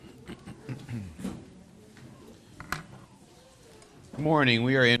Morning.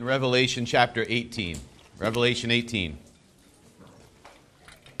 We are in Revelation chapter 18. Revelation 18.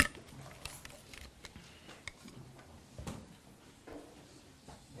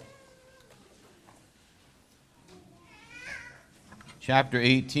 Chapter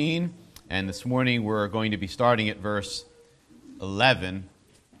 18, and this morning we're going to be starting at verse 11.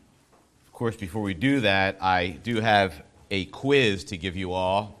 Of course, before we do that, I do have a quiz to give you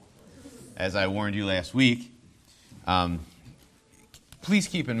all, as I warned you last week. Please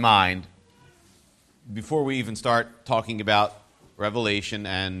keep in mind, before we even start talking about Revelation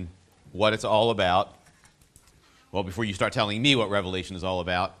and what it's all about, well, before you start telling me what Revelation is all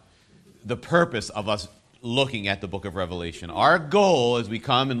about, the purpose of us looking at the book of Revelation. Our goal as we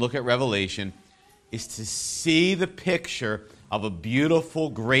come and look at Revelation is to see the picture of a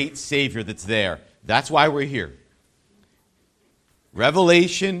beautiful, great Savior that's there. That's why we're here.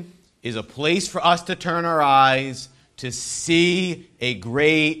 Revelation is a place for us to turn our eyes to see a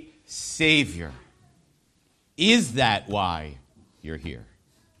great Savior. Is that why you're here?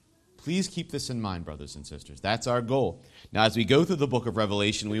 Please keep this in mind, brothers and sisters. That's our goal. Now, as we go through the book of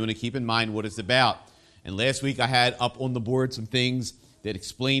Revelation, we want to keep in mind what it's about. And last week I had up on the board some things that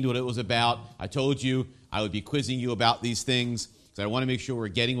explained what it was about. I told you I would be quizzing you about these things, so I want to make sure we're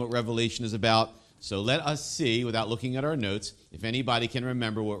getting what Revelation is about. So let us see, without looking at our notes, if anybody can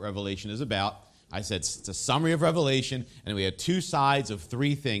remember what Revelation is about. I said it's a summary of Revelation, and we had two sides of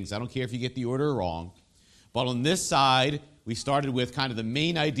three things. I don't care if you get the order wrong. But on this side, we started with kind of the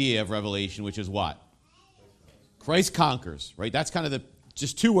main idea of Revelation, which is what? Christ conquers, right? That's kind of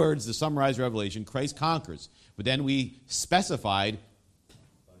just two words to summarize Revelation. Christ conquers. But then we specified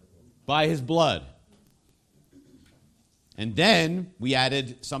by his blood. And then we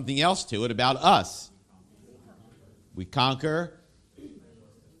added something else to it about us. We conquer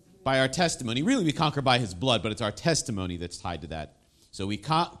by our testimony. Really, we conquer by his blood, but it's our testimony that's tied to that. So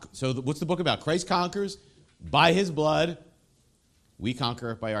what's the book about? Christ conquers by his blood. We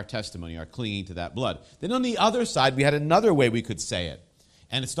conquer by our testimony, our clinging to that blood. Then on the other side, we had another way we could say it.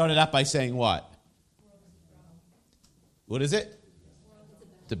 And it started out by saying what? What is it?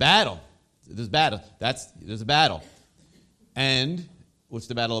 It's a battle. There's battle. There's a battle. And what's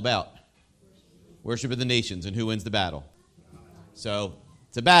the battle about? Worship of the nations. And who wins the battle? So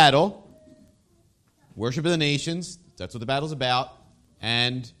it's a battle. Worship of the nations. That's what the battle's about.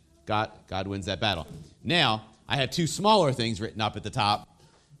 And God wins that battle. Now, I had two smaller things written up at the top.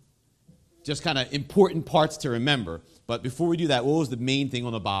 Just kind of important parts to remember. But before we do that, what was the main thing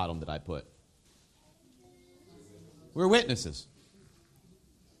on the bottom that I put? We're witnesses.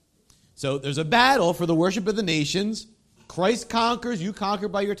 So there's a battle for the worship of the nations. Christ conquers, you conquer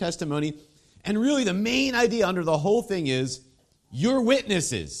by your testimony. And really the main idea under the whole thing is you're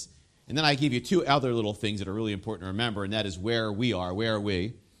witnesses. And then I give you two other little things that are really important to remember, and that is where we are. Where are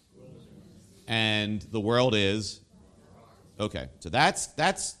we? And the world is. Okay, so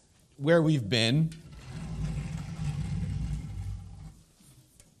that's where we've been.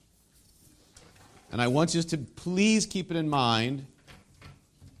 And I want you to please keep it in mind.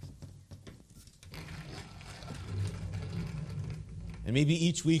 And maybe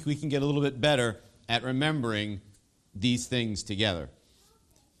each week we can get a little bit better at remembering these things together.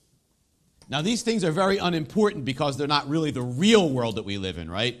 Now, these things are very unimportant because they're not really the real world that we live in,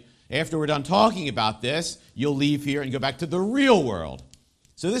 right? After we're done talking about this, you'll leave here and go back to the real world.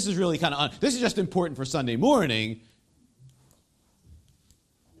 So this is really this is just important for Sunday morning.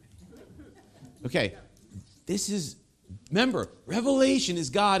 Okay, remember, Revelation is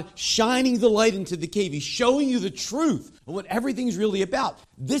God shining the light into the cave. He's showing you the truth of what everything's really about.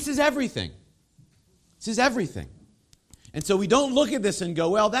 This is everything. This is everything. And so we don't look at this and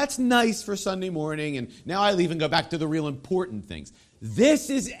go, well, that's nice for Sunday morning, and now I leave and go back to the real important things. This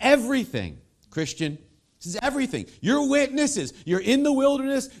is everything, Christian. This is everything. You're witnesses. You're in the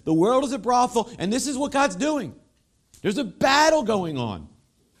wilderness. The world is a brothel, and this is what God's doing. There's a battle going on.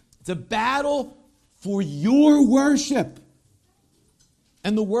 It's a battle for your worship.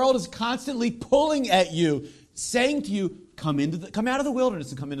 And the world is constantly pulling at you, saying to you, come out of the wilderness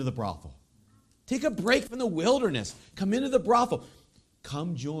and come into the brothel. Take a break from the wilderness. Come into the brothel.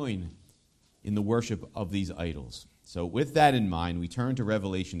 Come join in the worship of these idols. So with that in mind, we turn to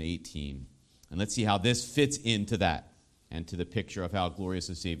Revelation 18. And let's see how this fits into that and to the picture of how glorious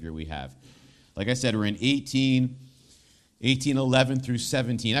a Savior we have. Like I said, we're in 18:11 through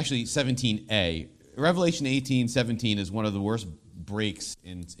 17. Actually, 17a. Revelation 18:17 is one of the worst breaks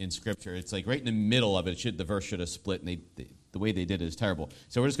in Scripture. It's like right in the middle of it. The verse should have split, and the way they did it is terrible.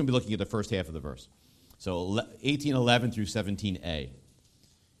 So we're just going to be looking at the first half of the verse. So 18:11 through 17a.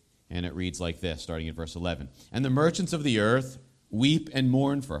 And it reads like this, starting at verse 11. And the merchants of the earth weep and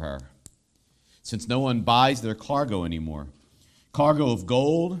mourn for her, since no one buys their cargo anymore. Cargo of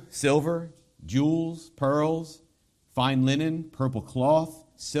gold, silver, jewels, pearls, fine linen, purple cloth,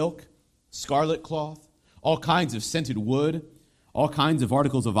 silk, scarlet cloth, all kinds of scented wood, all kinds of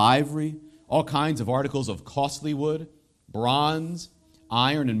articles of ivory, all kinds of articles of costly wood, bronze,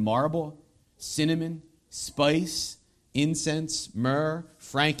 iron and marble, cinnamon, spice, incense, myrrh,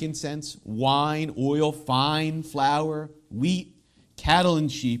 frankincense, wine, oil, fine flour, wheat, cattle and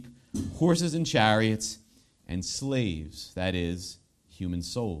sheep, horses and chariots, and slaves, that is, human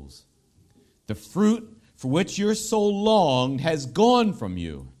souls. The fruit for which your soul longed has gone from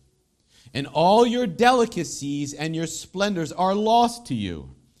you, and all your delicacies and your splendors are lost to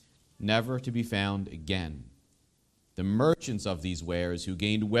you, never to be found again. The merchants of these wares who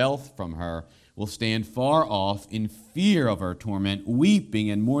gained wealth from her will stand far off in fear of her torment, weeping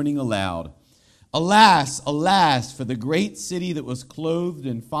and mourning aloud. Alas, alas, for the great city that was clothed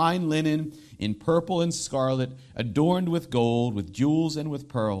in fine linen, in purple and scarlet, adorned with gold, with jewels and with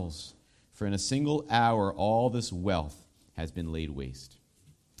pearls. For in a single hour all this wealth has been laid waste.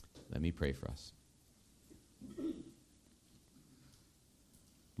 Let me pray for us.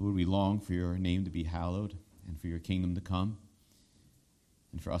 Lord, we long for your name to be hallowed and for your kingdom to come,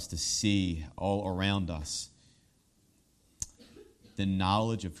 and for us to see all around us the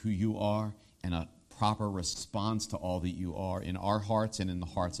knowledge of who you are and a proper response to all that you are in our hearts and in the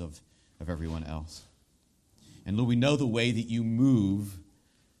hearts of everyone else. And Lord, we know the way that you move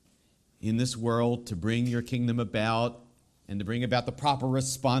in this world to bring your kingdom about and to bring about the proper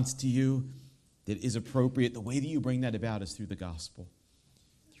response to you that is appropriate. The way that you bring that about is through the gospel,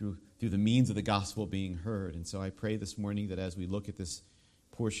 through the means of the gospel being heard. And so I pray this morning that as we look at this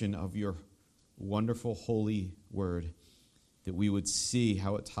portion of your wonderful holy word, that we would see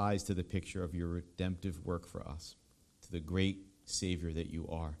how it ties to the picture of your redemptive work for us, to the great Savior that you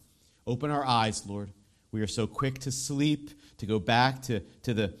are. Open our eyes, Lord. We are so quick to sleep, to go back to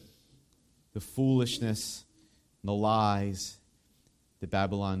the foolishness and the lies that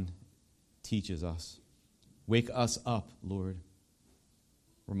Babylon teaches us. Wake us up, Lord.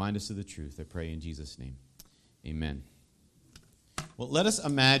 Remind us of the truth, I pray in Jesus' name. Amen. Well, let us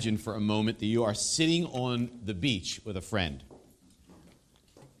imagine for a moment that you are sitting on the beach with a friend.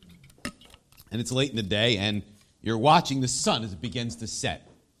 And it's late in the day, and you're watching the sun as it begins to set.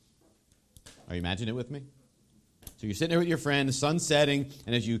 Are you imagining it with me? So you're sitting there with your friend, the sun's setting,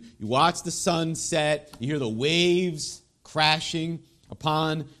 and as you watch the sun set, you hear the waves crashing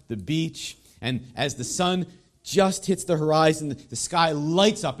upon the beach. And as the sun just hits the horizon, the sky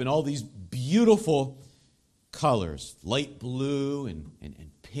lights up in all these beautiful colors. Light blue and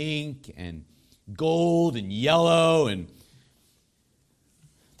pink and gold and yellow, and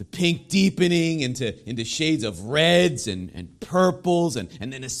the pink deepening into shades of reds and purples, and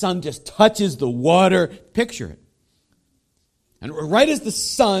then the sun just touches the water. Picture it. And right as the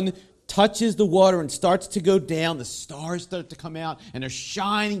sun touches the water and starts to go down, the stars start to come out, and they're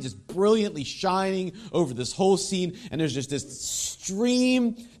shining, just brilliantly shining over this whole scene. And there's just this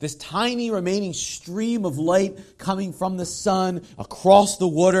stream, this tiny remaining stream of light coming from the sun across the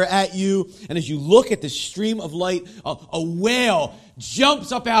water at you. And as you look at this stream of light, a whale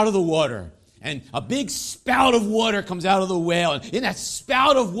jumps up out of the water. And a big spout of water comes out of the whale. And in that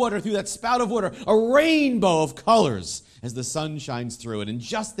spout of water, through that spout of water, a rainbow of colors as the sun shines through it. And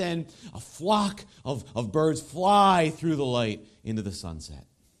just then, a flock of birds fly through the light into the sunset.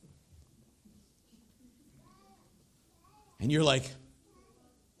 And you're like,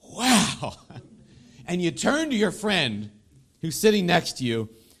 wow. And you turn to your friend who's sitting next to you,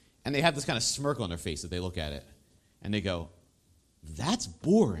 and they have this kind of smirk on their face as they look at it. And they go, that's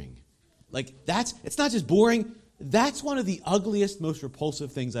boring. Like, it's not just boring, that's one of the ugliest, most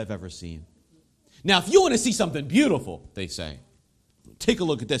repulsive things I've ever seen. Now, if you want to see something beautiful, they say, take a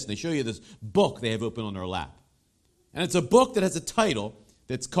look at this. And they show you this book they have open on their lap. And it's a book that has a title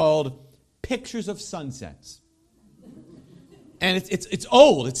that's called Pictures of Sunsets. And it's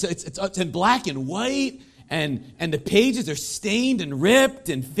old. It's in black and white, and the pages are stained and ripped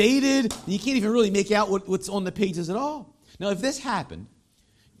and faded. And you can't even really make out what's on the pages at all. Now, if this happened,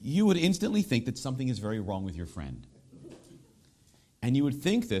 you would instantly think that something is very wrong with your friend. And you would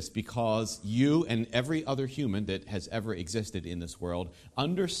think this because you and every other human that has ever existed in this world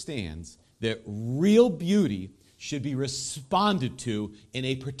understands that real beauty should be responded to in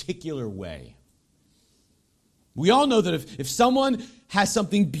a particular way. We all know that if someone has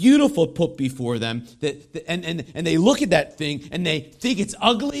something beautiful put before them and they look at that thing and they think it's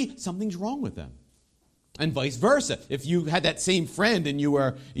ugly, something's wrong with them. And vice versa. If you had that same friend and you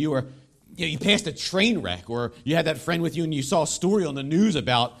were you passed a train wreck, or you had that friend with you and you saw a story on the news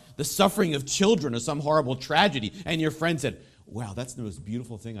about the suffering of children or some horrible tragedy, and your friend said, wow, that's the most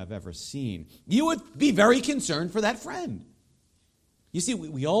beautiful thing I've ever seen, you would be very concerned for that friend. You see,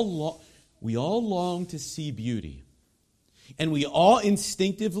 we all long to see beauty. And we all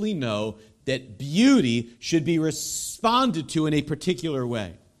instinctively know that beauty should be responded to in a particular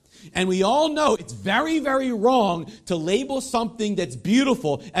way. And we all know it's very, very wrong to label something that's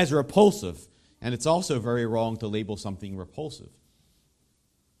beautiful as repulsive. And it's also very wrong to label something repulsive.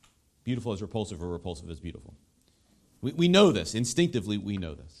 Beautiful as repulsive, or repulsive as beautiful. We know this. Instinctively, we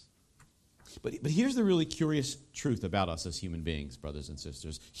know this. But here's the really curious truth about us as human beings, brothers and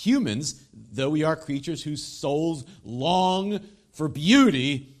sisters. Humans, though we are creatures whose souls long for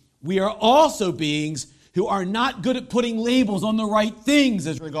beauty, we are also beings who are not good at putting labels on the right things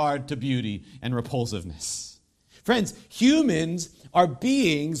as regard to beauty and repulsiveness. Friends, humans are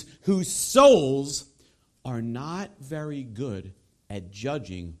beings whose souls are not very good at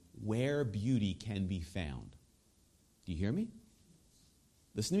judging where beauty can be found. Do you hear me?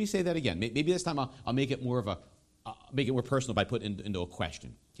 Listen to me say that again. Maybe this time I'll make it more personal by putting it into a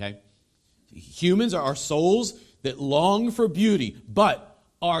question. Okay? Humans are our souls that long for beauty, but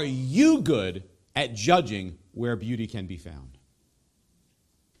are you good at judging where beauty can be found?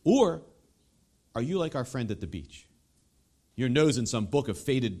 Or are you like our friend at the beach? Your nose in some book of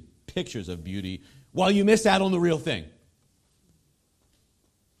faded pictures of beauty while you miss out on the real thing.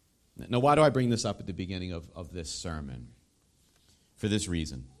 Now, why do I bring this up at the beginning of this sermon? For this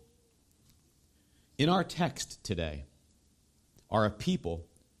reason. In our text today are a people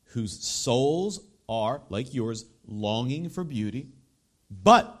whose souls are, like yours, longing for beauty,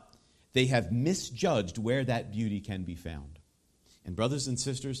 but they have misjudged where that beauty can be found. And brothers and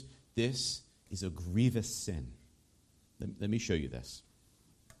sisters, this is a grievous sin. Let me show you this.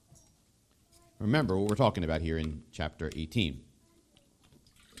 Remember what we're talking about here in chapter 18.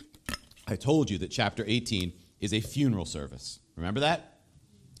 I told you that chapter 18 is a funeral service. Remember that?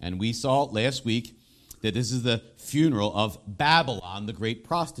 And we saw last week that this is the funeral of Babylon, the great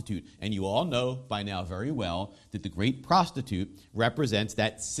prostitute. And you all know by now very well that the great prostitute represents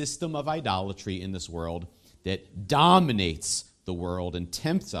that system of idolatry in this world that dominates the world and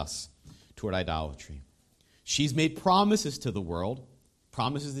tempts us toward idolatry. She's made promises to the world,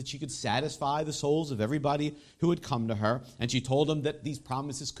 promises that she could satisfy the souls of everybody who would come to her. And she told them that these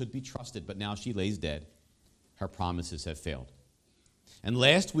promises could be trusted, but now she lays dead. Her promises have failed. And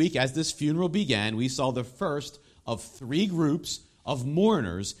last week, as this funeral began, we saw the first of 3 groups of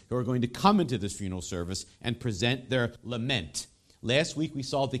mourners who are going to come into this funeral service and present their lament. Last week, we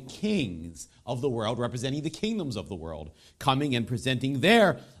saw the kings of the world, representing the kingdoms of the world, coming and presenting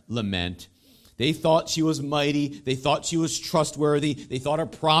their lament. They thought she was mighty. They thought she was trustworthy. They thought her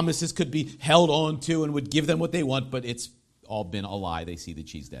promises could be held on to and would give them what they want, but it's all been a lie. They see that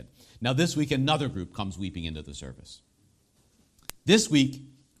she's dead. Now, this week, another group comes weeping into the service. This week,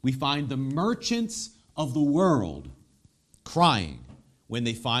 we find the merchants of the world crying when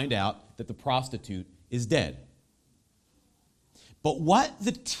they find out that the prostitute is dead. But what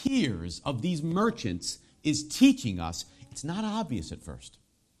the tears of these merchants is teaching us, it's not obvious at first.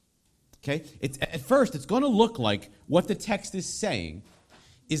 Okay? At first, it's going to look like what the text is saying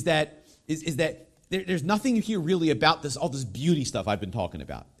is that there's nothing here really about all this beauty stuff I've been talking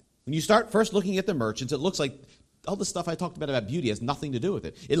about. When you start first looking at the merchants, it looks like all the stuff I talked about beauty has nothing to do with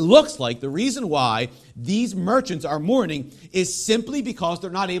it. It looks like the reason why these merchants are mourning is simply because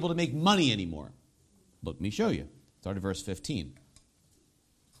they're not able to make money anymore. Let me show you. Start at verse 15.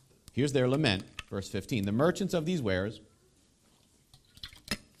 Here's their lament, verse 15. The merchants of these wares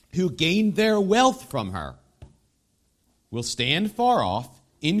who gained their wealth from her will stand far off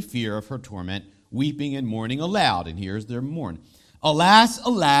in fear of her torment, weeping and mourning aloud. And here's their mourn. Alas,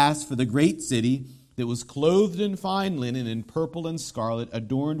 alas, for the great city that was clothed in fine linen, in purple and scarlet,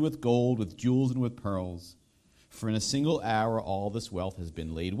 adorned with gold, with jewels, and with pearls. For in a single hour all this wealth has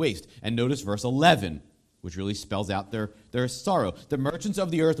been laid waste. And notice verse 11, which really spells out their sorrow. The merchants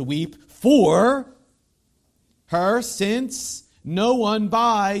of the earth weep for her, since no one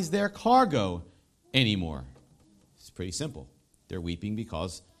buys their cargo anymore. It's pretty simple. They're weeping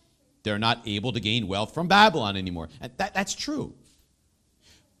because they're not able to gain wealth from Babylon anymore. And that's true.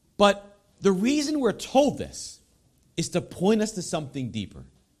 But the reason we're told this is to point us to something deeper.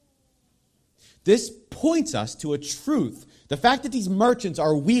 This points us to a truth. The fact that these merchants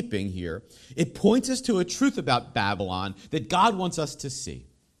are weeping here, it points us to a truth about Babylon that God wants us to see.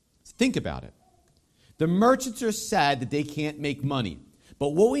 Think about it. The merchants are sad that they can't make money. But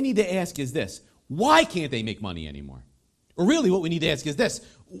what we need to ask is this: why can't they make money anymore? Or really what we need to ask is this: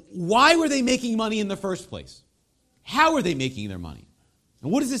 why were they making money in the first place? How are they making their money?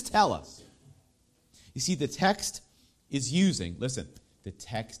 And what does this tell us? You see, the text is using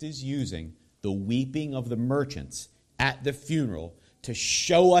the weeping of the merchants at the funeral to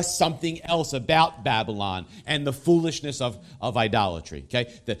show us something else about Babylon and the foolishness of idolatry.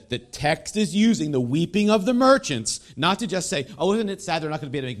 Okay? The text is using the weeping of the merchants not to just say, oh, isn't it sad they're not going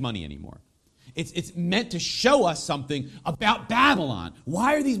to be able to make money anymore? It's meant to show us something about Babylon.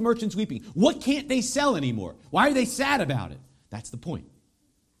 Why are these merchants weeping? What can't they sell anymore? Why are they sad about it? That's the point.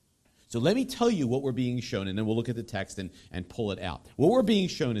 So let me tell you what we're being shown, and then we'll look at the text and pull it out. What we're being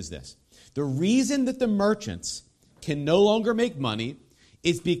shown is this. The reason that the merchants can no longer make money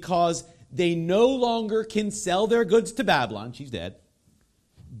is because they no longer can sell their goods to Babylon. She's dead.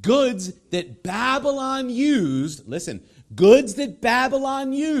 Goods that Babylon used, listen, goods that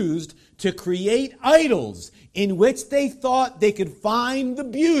Babylon used to create idols in which they thought they could find the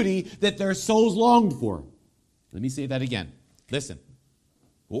beauty that their souls longed for. Let me say that again. Listen.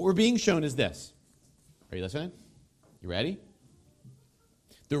 What we're being shown is this. Are you listening? You ready?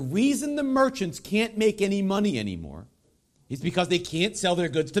 The reason the merchants can't make any money anymore is because they can't sell their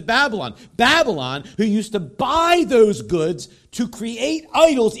goods to Babylon. Babylon, who used to buy those goods to create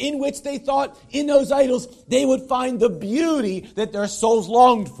idols in which they thought in those idols they would find the beauty that their souls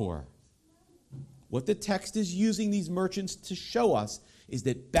longed for. What the text is using these merchants to show us is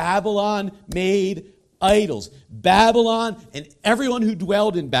that Babylon made idols. Babylon and everyone who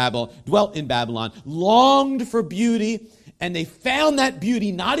dwelt in Babylon longed for beauty, and they found that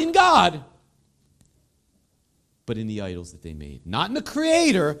beauty not in God, but in the idols that they made. Not in the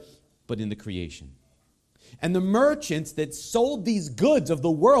Creator, but in the creation. And the merchants that sold these goods of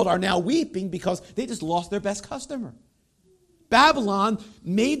the world are now weeping because they just lost their best customer. Babylon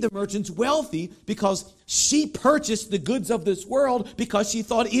made the merchants wealthy because she purchased the goods of this world because she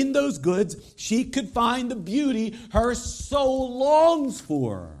thought in those goods she could find the beauty her soul longs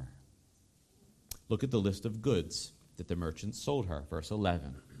for. Look at the list of goods that the merchants sold her. Verse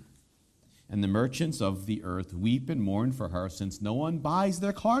 11. And the merchants of the earth weep and mourn for her, since no one buys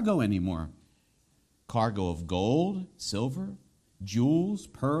their cargo anymore. Cargo of gold, silver, jewels,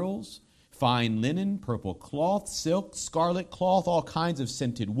 pearls, fine linen, purple cloth, silk, scarlet cloth, all kinds of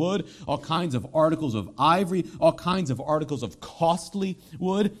scented wood, all kinds of articles of ivory, all kinds of articles of costly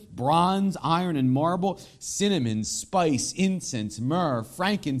wood, bronze, iron, and marble, cinnamon, spice, incense, myrrh,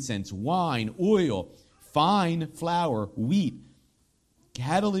 frankincense, wine, oil, fine flour, wheat,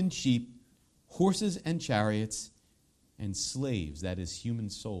 cattle and sheep, horses and chariots, and slaves, that is, human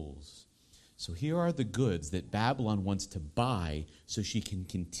souls. So here are the goods that Babylon wants to buy so she can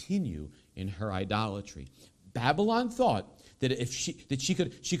continue in her idolatry. Babylon thought that if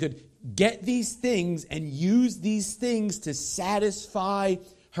she could get these things and use these things to satisfy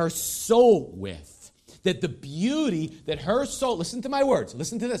her soul with. That the beauty that her soul, listen to my words,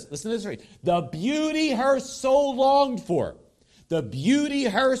 listen to this right. The beauty her soul longed for. The beauty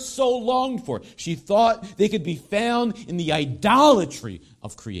her soul longed for. She thought they could be found in the idolatry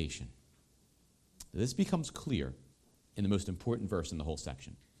of creation. This becomes clear in the most important verse in the whole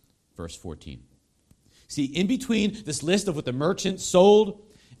section, verse 14. See, in between this list of what the merchants sold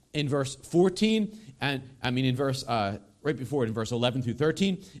in verse 14, right before it, in verse 11 through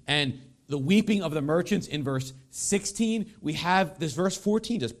 13, and the weeping of the merchants in verse 16, we have this verse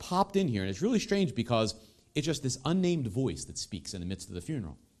 14 just popped in here, and it's really strange because it's just this unnamed voice that speaks in the midst of the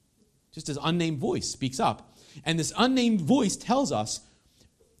funeral. Just this unnamed voice speaks up, and this unnamed voice tells us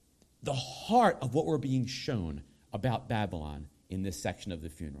the heart of what we're being shown about Babylon in this section of the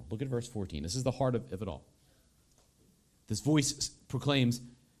funeral. Look at verse 14. This is the heart of it all. This voice proclaims,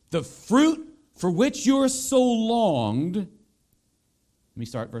 the fruit for which your soul longed. Let me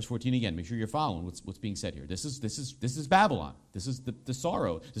start verse 14 again. Make sure you're following what's being said here. This is Babylon. This is the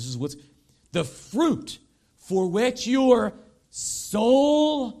sorrow. This is what's the fruit for which your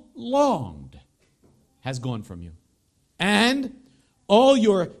soul longed has gone from you. And all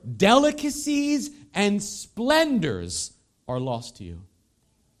your delicacies and splendors are lost to you,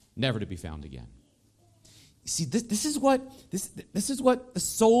 never to be found again. See, this is what the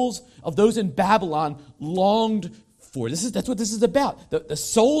souls of those in Babylon longed for. That's what this is about. The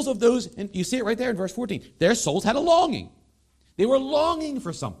souls of those, and you see it right there in verse 14. Their souls had a longing. They were longing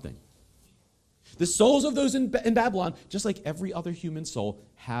for something. The souls of those in Babylon, just like every other human soul,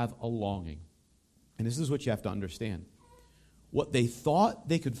 have a longing. And this is what you have to understand. What they thought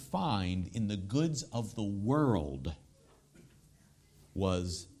they could find in the goods of the world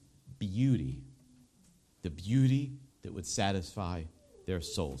was beauty. The beauty that would satisfy their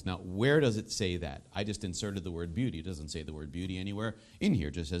souls. Now, where does it say that? I just inserted the word beauty. It doesn't say the word beauty anywhere in here.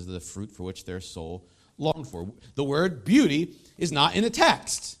 It just says the fruit for which their soul longed for. The word beauty is not in the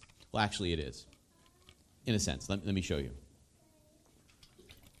text. Well, actually, it is, in a sense. Let me show you.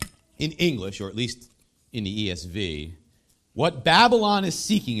 In English, or at least in the ESV, what Babylon is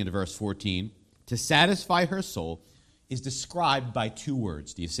seeking in verse 14 to satisfy her soul is described by two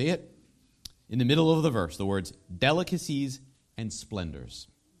words. Do you see it? In the middle of the verse, the words delicacies and splendors.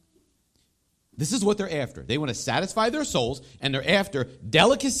 This is what they're after. They want to satisfy their souls, and they're after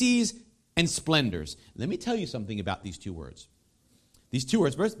delicacies and splendors. Let me tell you something about these two words. These two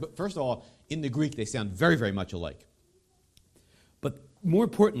words, first of all, in the Greek, they sound very, very much alike. But more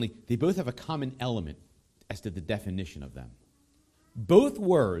importantly, they both have a common element as to the definition of them. Both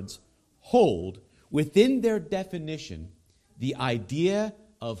words hold within their definition the idea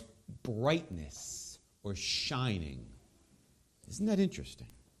of brightness or shining. Isn't that interesting?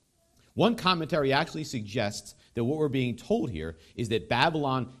 One commentary actually suggests that what we're being told here is that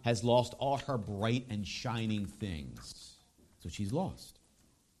Babylon has lost all her bright and shining things. So she's lost.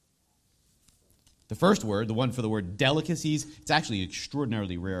 The first word, the one for the word delicacies, it's actually an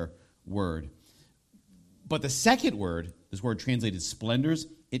extraordinarily rare word. But the second word, this word translated splendors,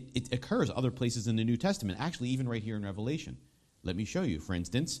 it occurs other places in the New Testament, actually even right here in Revelation. Let me show you. For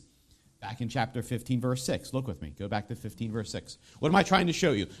instance, back in chapter 15, verse 6. Look with me. Go back to 15, verse 6. What am I trying to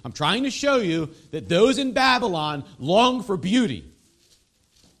show you? I'm trying to show you that those in Babylon long for beauty.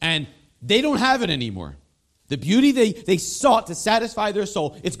 And they don't have it anymore. The beauty they sought to satisfy their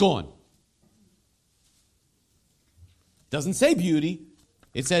soul, it's gone. It doesn't say beauty.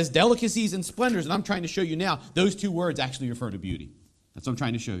 It says delicacies and splendors. And I'm trying to show you now, those two words actually refer to beauty. That's what I'm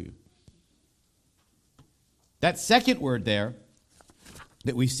trying to show you. That second word there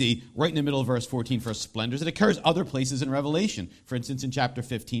that we see right in the middle of verse 14 for splendors, it occurs other places in Revelation. For instance, in chapter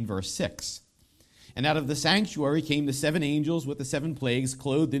 15, verse 6. And out of the sanctuary came the 7 angels with the 7 plagues,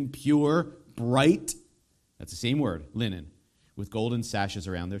 clothed in pure, bright, that's the same word, linen, with golden sashes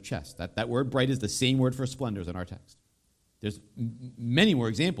around their chest. That word bright is the same word for splendors in our text. There's many more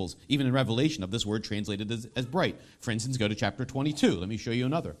examples, even in Revelation, of this word translated as bright. For instance, go to chapter 22. Let me show you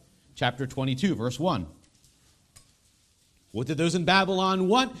another. Chapter 22, verse 1. What did those in Babylon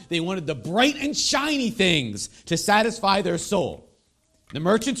want? They wanted the bright and shiny things to satisfy their soul. The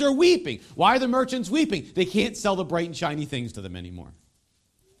merchants are weeping. Why are the merchants weeping? They can't sell the bright and shiny things to them anymore.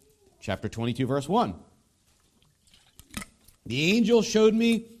 Chapter 22, verse 1. The angel showed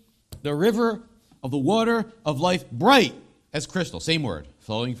me the river of the water of life, bright as crystal. Same word,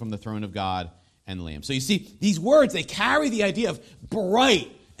 flowing from the throne of God and the Lamb. So you see, these words, they carry the idea of bright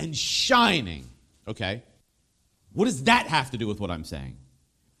and shining. Okay? What does that have to do with what I'm saying?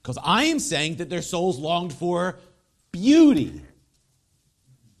 Because I am saying that their souls longed for beauty.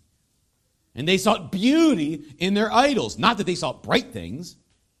 And they sought beauty in their idols. Not that they sought bright things.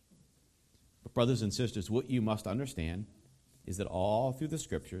 But brothers and sisters, what you must understand is that all through the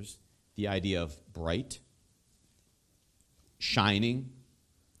Scriptures, the idea of bright, shining,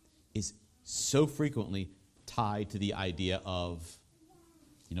 is so frequently tied to the idea of,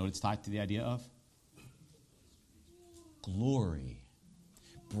 you know what it's tied to the idea of? Glory.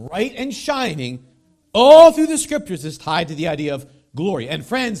 Bright and shining, all through the Scriptures, is tied to the idea of glory. And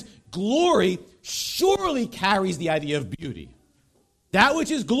friends, glory surely carries the idea of beauty. That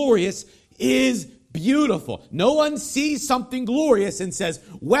which is glorious is beautiful. No one sees something glorious and says,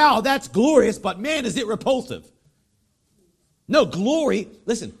 wow, that's glorious, but man, is it repulsive. No, glory,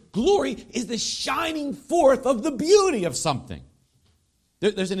 listen, glory is the shining forth of the beauty of something.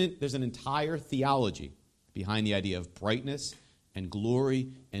 There's an entire theology behind the idea of brightness and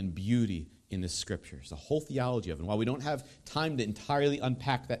glory and beauty in the Scriptures. The whole theology of it. And while we don't have time to entirely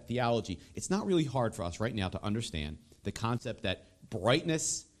unpack that theology, it's not really hard for us right now to understand the concept that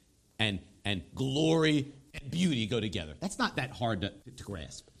brightness and glory and beauty go together. That's not that hard to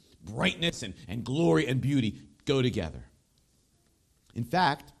grasp. Brightness and glory and beauty go together. In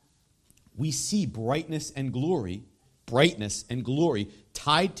fact, we see brightness and glory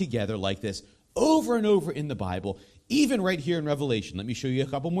tied together like this over and over in the Bible, even right here in Revelation. Let me show you a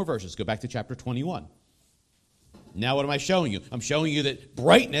couple more verses. Go back to chapter 21. Now what am I showing you? I'm showing you that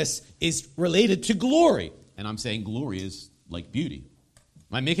brightness is related to glory. And I'm saying glory is like beauty.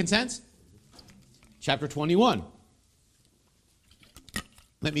 Am I making sense? Chapter 21.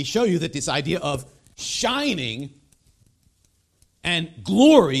 Let me show you that this idea of shining and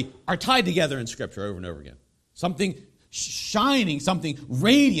glory are tied together in Scripture over and over again. Something shining, something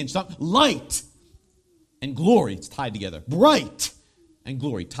radiant, something light and glory, it's tied together. Bright and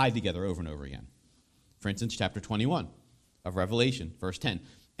glory tied together over and over again. For instance, chapter 21, of Revelation, verse 10.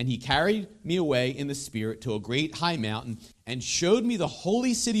 And he carried me away in the Spirit to a great high mountain and showed me the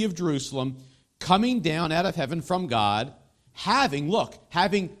holy city of Jerusalem coming down out of heaven from God, having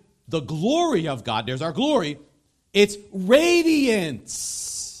the glory of God. There's our glory. It's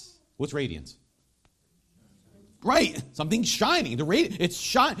radiance. What's radiance? Right, something shining. It's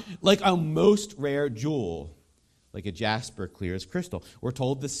shine like a most rare jewel, like a jasper clear as crystal. We're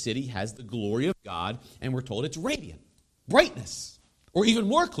told the city has the glory of God, and we're told it's radiant, brightness. Or even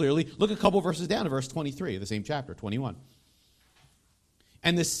more clearly, look a couple verses down to verse 23 of the same chapter, 21.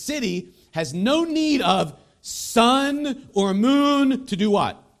 And the city has no need of sun or moon to do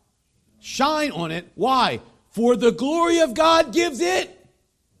what? Shine on it. Why? For the glory of God gives it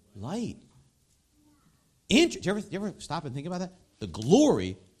light. Do you ever stop and think about that? The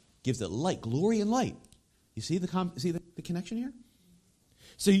glory gives it light. Glory and light. You see the connection here?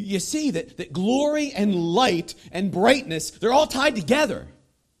 So you see that glory and light and brightness, they're all tied together.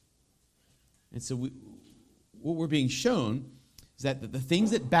 And so what we're being shown is that the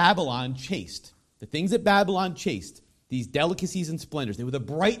things that Babylon chased, these delicacies and splendors, they were the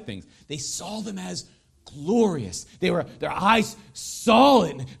bright things. They saw them as glorious. Their eyes saw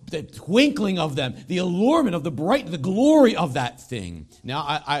it, the twinkling of them, the allurement of the glory of that thing.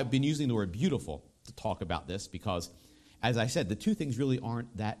 Now, I've been using the word beautiful to talk about this because, as I said, the two things really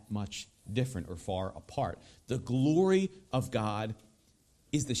aren't that much different or far apart. The glory of God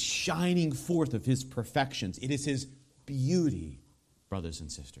is the shining forth of his perfections. It is his beauty, brothers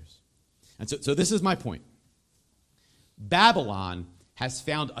and sisters. And so this is my point. Babylon has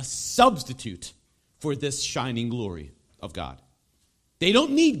found a substitute for this shining glory of God. They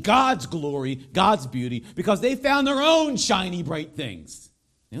don't need God's glory, God's beauty, because they found their own shiny, bright things.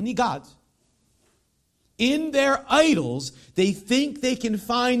 They don't need God's. In their idols, they think they can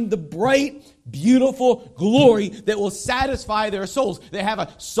find the bright, beautiful glory that will satisfy their souls. They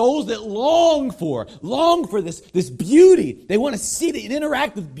have souls that long for this beauty. They want to see it and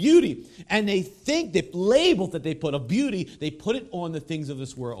interact with beauty. And they think the labels that they put of beauty, they put it on the things of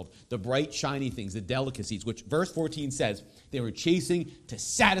this world, the bright, shiny things, the delicacies, which verse 14 says they were chasing to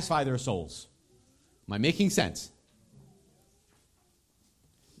satisfy their souls. Am I making sense?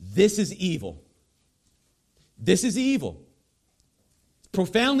 This is evil. This is evil. It's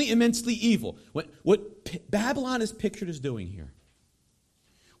profoundly, immensely evil. What Babylon is pictured as doing here,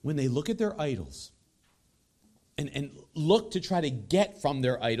 when they look at their idols and look to try to get from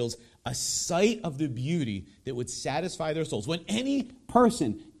their idols a sight of the beauty that would satisfy their souls. When any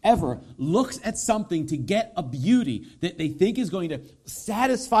person ever looks at something to get a beauty that they think is going to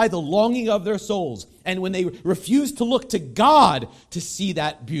satisfy the longing of their souls, and when they refuse to look to God to see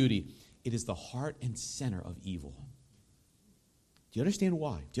that beauty, it is the heart and center of evil. Do you understand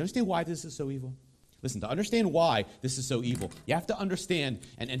why? Do you understand why this is so evil? Listen, to understand why this is so evil, you have to understand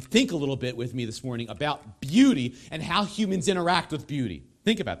and think a little bit with me this morning about beauty and how humans interact with beauty.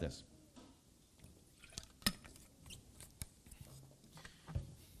 Think about this.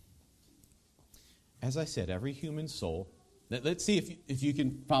 As I said, every human soul, let's see if you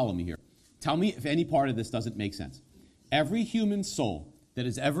can follow me here. Tell me if any part of this doesn't make sense. Every human soul that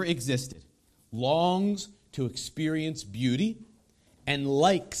has ever existed longs to experience beauty and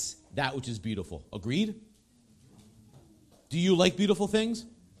likes that which is beautiful. Agreed? Do you like beautiful things?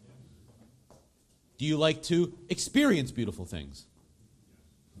 Do you like to experience beautiful things?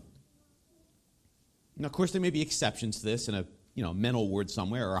 Now, of course, there may be exceptions to this in a mental ward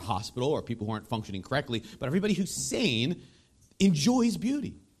somewhere or a hospital or people who aren't functioning correctly, but everybody who's sane enjoys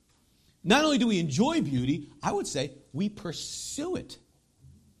beauty. Not only do we enjoy beauty, I would say we pursue it.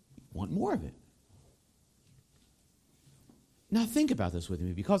 We want more of it. Now think about this with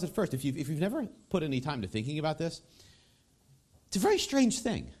me, because at first, if you've never put any time to thinking about this, it's a very strange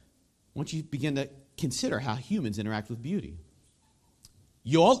thing once you begin to consider how humans interact with beauty.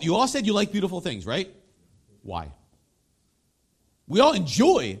 You all said you like beautiful things, right? Why? We all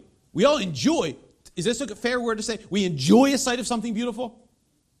enjoy, is this a fair word to say? We enjoy a sight of something beautiful?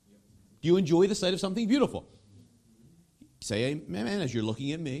 Do you enjoy the sight of something beautiful? Say amen as you're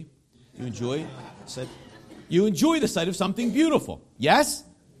looking at me. You enjoy the sight of something beautiful. Yes?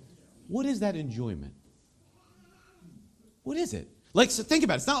 What is that enjoyment? What is it? So think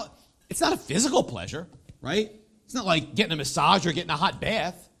about it. It's not a physical pleasure, right? It's not like getting a massage or getting a hot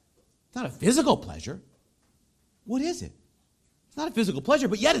bath. It's not a physical pleasure. What is it? It's not a physical pleasure,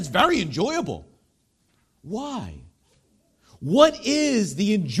 but yet it's very enjoyable. Why? What is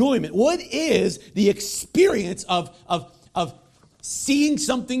the enjoyment? What is the experience of seeing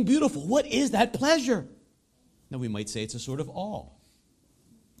something beautiful? What is that pleasure? Now, we might say it's a sort of awe.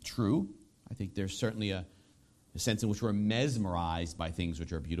 True. I think there's certainly a a sense in which we're mesmerized by things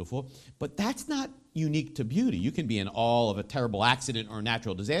which are beautiful. But that's not unique to beauty. You can be in awe of a terrible accident or a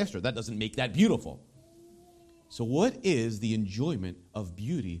natural disaster. That doesn't make that beautiful. So what is the enjoyment of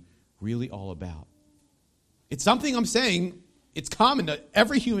beauty really all about? It's something I'm saying it's common to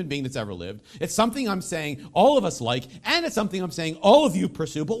every human being that's ever lived. It's something I'm saying all of us like, and it's something I'm saying all of you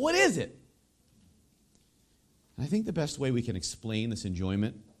pursue. But what is it? And I think the best way we can explain this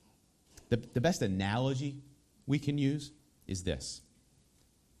enjoyment, the best analogy we can use is this.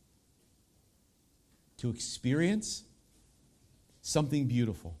 To experience something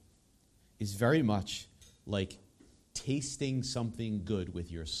beautiful is very much like tasting something good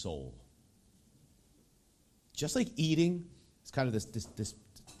with your soul. Just like eating, it's kind of this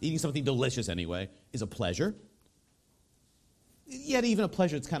eating something delicious anyway, is a pleasure. Yet even a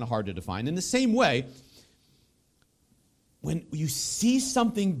pleasure, it's kind of hard to define. In the same way, when you see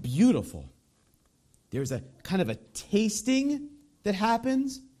something beautiful, there's a kind of a tasting that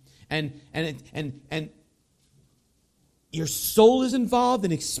happens, and your soul is involved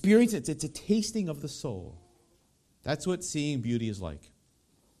in experience. It's a tasting of the soul. That's what seeing beauty is like.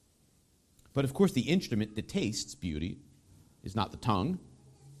 But of course, the instrument that tastes beauty is not the tongue,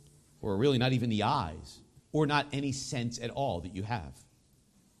 or really not even the eyes, or not any sense at all that you have.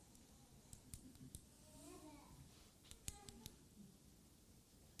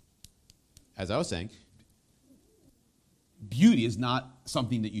 As I was saying, beauty is not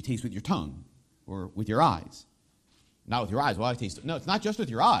something that you taste with your tongue or with your eyes. Not with your eyes. Well, I taste it. No, it's not just with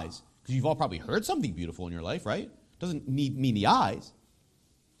your eyes, because you've all probably heard something beautiful in your life, right? It doesn't mean the eyes.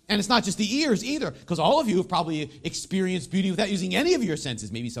 And it's not just the ears either, because all of you have probably experienced beauty without using any of your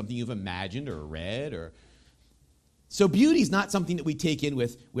senses, maybe something you've imagined or read. So beauty is not something that we take in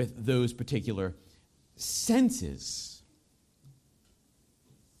with those particular senses.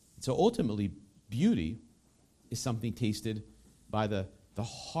 So ultimately, beauty is something tasted by the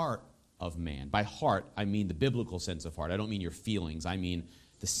heart of man. By heart, I mean the biblical sense of heart. I don't mean your feelings. I mean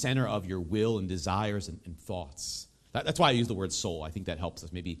the center of your will and desires and thoughts. That's why I use the word soul. I think that helps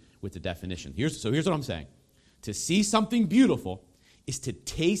us maybe with the definition. Here's what I'm saying. To see something beautiful is to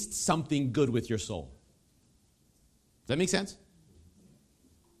taste something good with your soul. Does that make sense?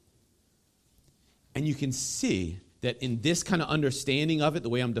 And you can see that in this kind of understanding of it, the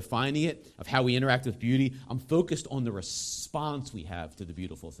way I'm defining it, of how we interact with beauty, I'm focused on the response we have to the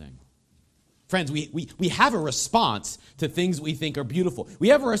beautiful thing. Friends, we have a response to things we think are beautiful. We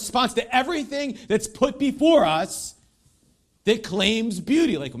have a response to everything that's put before us that claims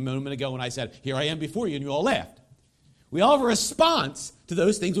beauty. Like a moment ago when I said, here I am before you, and you all laughed. We all have a response to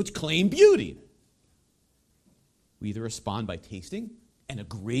those things which claim beauty. We either respond by tasting and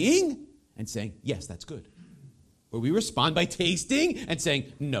agreeing and saying, yes, that's good. Or we respond by tasting and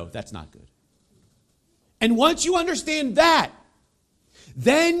saying, no, that's not good. And once you understand that,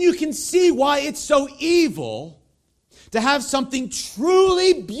 then you can see why it's so evil to have something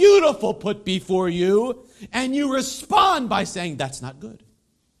truly beautiful put before you, and you respond by saying, that's not good.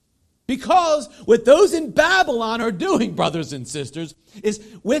 Because what those in Babylon are doing, brothers and sisters, is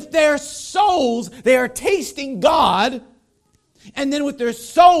with their souls, they are tasting God. And then with their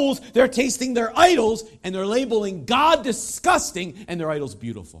souls, they're tasting their idols, and they're labeling God disgusting and their idols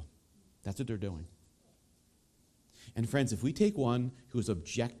beautiful. That's what they're doing. And friends, if we take one who is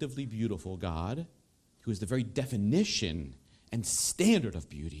objectively beautiful, God, who is the very definition and standard of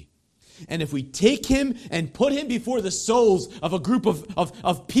beauty, and if we take him and put him before the souls of a group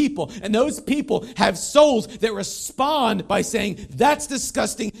of people, and those people have souls that respond by saying, that's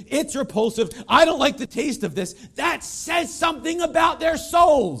disgusting, it's repulsive, I don't like the taste of this, that says something about their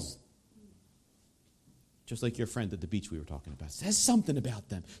souls. Just like your friend at the beach we were talking about. Says something about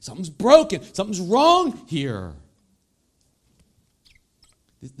them. Something's broken. Something's wrong here.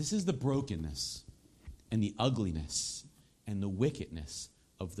 This is the brokenness and the ugliness and the wickedness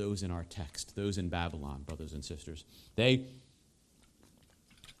of those in our text, those in Babylon, brothers and sisters. Listen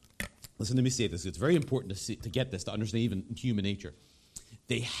to me say this. It's very important to get this, to understand even human nature.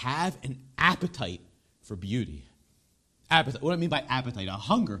 They have an appetite for beauty. Appetite. What do I mean by appetite? A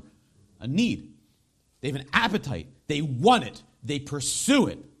hunger, a need. They have an appetite. They want it. They pursue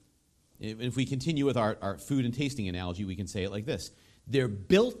it. If we continue with our food and tasting analogy, we can say it like this. They're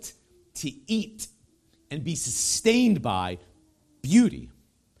built to eat and be sustained by beauty.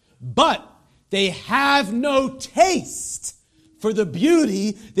 But they have no taste for the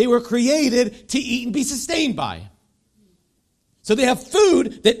beauty they were created to eat and be sustained by. So they have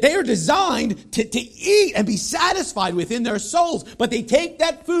food that they are designed to eat and be satisfied with in their souls. But they take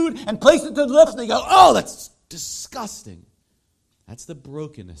that food and place it to their lips and they go, oh, that's disgusting. That's the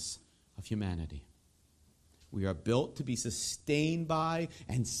brokenness of humanity. We are built to be sustained by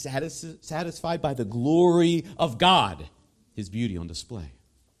and satisfied by the glory of God, his beauty on display.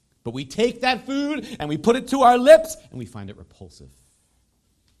 But we take that food and we put it to our lips and we find it repulsive.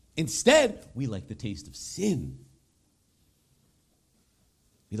 Instead, we like the taste of sin.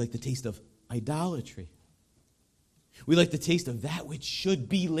 We like the taste of idolatry. We like the taste of that which should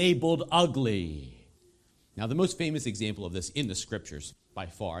be labeled ugly. Now, the most famous example of this in the scriptures, by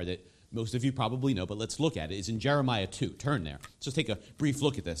far, that most of you probably know, but let's look at it, is in Jeremiah 2. Turn there. Let's just take a brief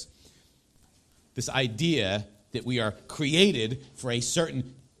look at this. This idea that we are created for a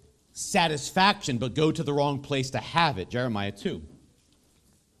certain satisfaction, but go to the wrong place to have it. Jeremiah 2.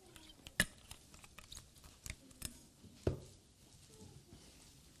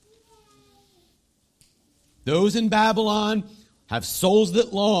 Those in Babylon have souls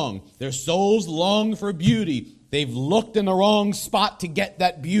that long. Their souls long for beauty. They've looked in the wrong spot to get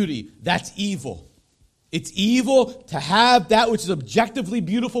that beauty. That's evil. It's evil to have that which is objectively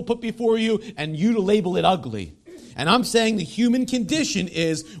beautiful put before you and you to label it ugly. And I'm saying the human condition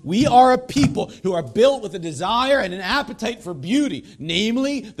is we are a people who are built with a desire and an appetite for beauty,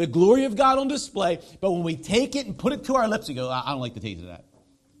 namely the glory of God on display. But when we take it and put it to our lips, we go, I don't like the taste of that.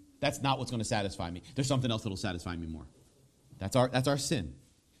 That's not what's going to satisfy me. There's something else that will satisfy me more. That's our sin.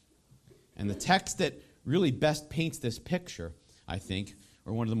 And the text that really best paints this picture, I think,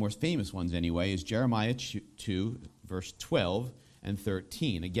 or one of the most famous ones anyway, is Jeremiah 2, verse 12 and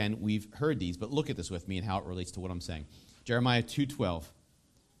 13. Again, we've heard these, but look at this with me and how it relates to what I'm saying. Jeremiah 2:12.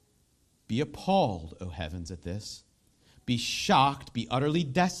 Be appalled, O heavens, at this. Be shocked, be utterly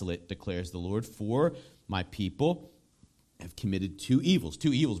desolate, declares the Lord, for my people have committed two evils.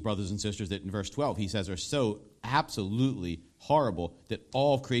 Two evils, brothers and sisters, that in verse 12 he says are so absolutely horrible that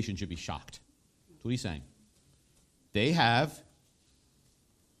all of creation should be shocked. That's what he's saying. They have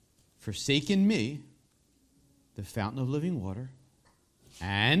forsaken me, the fountain of living water,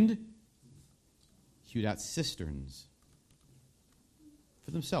 and hewed out cisterns for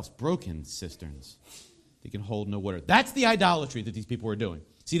themselves, broken cisterns. They can hold no water. That's the idolatry that these people are doing.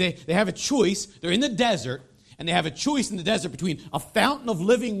 See, they have a choice. They're in the desert, and they have a choice in the desert between a fountain of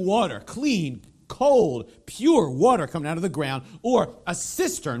living water, clean, cold, pure water coming out of the ground, or a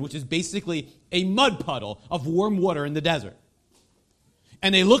cistern, which is basically a mud puddle of warm water in the desert.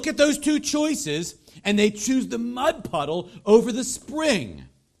 And they look at those two choices, and they choose the mud puddle over the spring.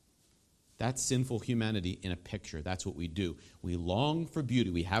 That's sinful humanity in a picture. That's what we do. We long for beauty.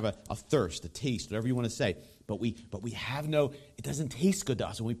 We have a thirst, a taste, whatever you want to say. But we have no, it doesn't taste good to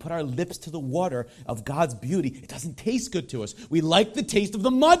us. When we put our lips to the water of God's beauty, it doesn't taste good to us. We like the taste of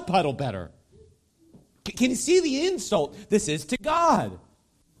the mud puddle better. Can you see the insult this is to God?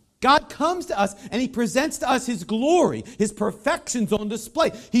 God comes to us and he presents to us his glory, his perfections on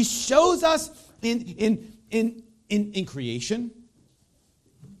display. He shows us in creation,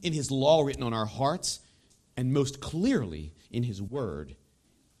 in his law written on our hearts, and most clearly in his word,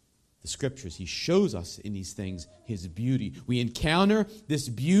 the scriptures. He shows us in these things his beauty. We encounter this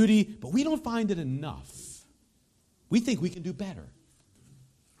beauty, but we don't find it enough. We think we can do better.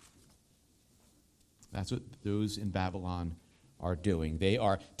 That's what those in Babylon are doing. They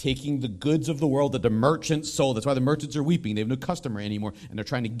are taking the goods of the world that the merchants sold. That's why the merchants are weeping. They have no customer anymore. And they're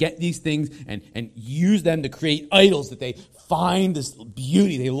trying to get these things and use them to create idols that they find this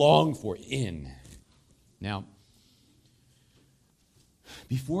beauty they long for in. Now,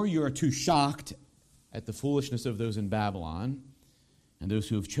 before you are too shocked at the foolishness of those in Babylon and those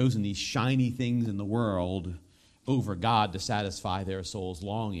who have chosen these shiny things in the world over God to satisfy their soul's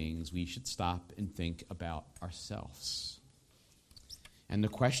longings, we should stop and think about ourselves. And the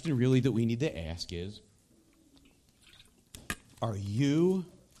question really that we need to ask is, are you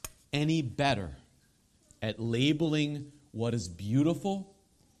any better at labeling what is beautiful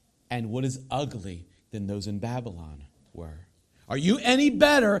and what is ugly than those in Babylon were? Are you any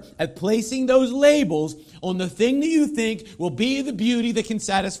better at placing those labels on the thing that you think will be the beauty that can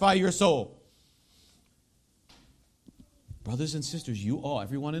satisfy your soul? Brothers and sisters, you all,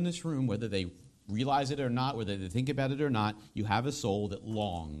 everyone in this room, whether they realize it or not, whether they think about it or not, you have a soul that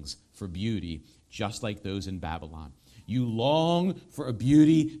longs for beauty, just like those in Babylon. You long for a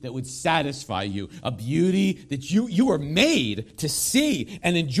beauty that would satisfy you, a beauty that you were made to see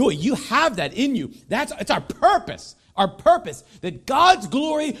and enjoy. You have that in you. It's our purpose. Our purpose, that God's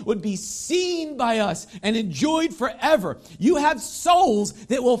glory would be seen by us and enjoyed forever. You have souls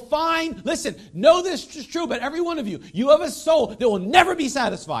that will find, listen, know this is true, but every one of you, you have a soul that will never be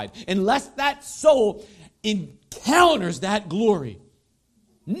satisfied unless that soul encounters that glory.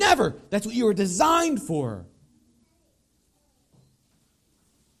 Never. That's what you were designed for.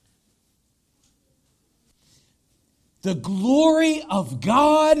 The glory of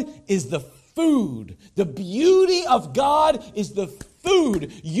God is the food. The beauty of God is the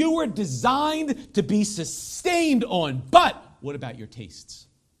food you were designed to be sustained on. But what about your tastes?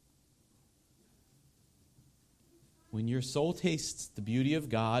 When your soul tastes the beauty of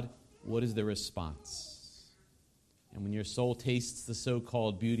God, what is the response? And when your soul tastes the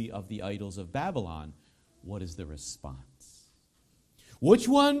so-called beauty of the idols of Babylon, what is the response? Which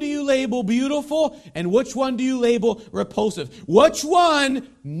one do you label beautiful and which one do you label repulsive? Which one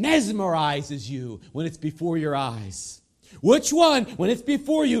mesmerizes you when it's before your eyes? Which one, when it's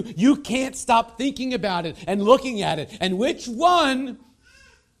before you, you can't stop thinking about it and looking at it? And which one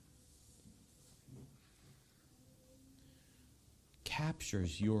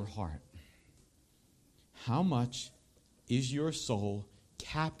captures your heart? How much is your soul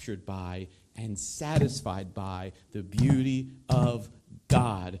captured by and satisfied by the beauty of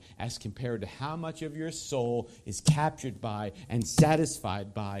God as compared to how much of your soul is captured by and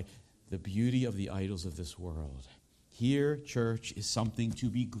satisfied by the beauty of the idols of this world? Here, church, is something to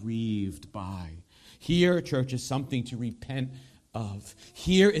be grieved by. Here, church, is something to repent of.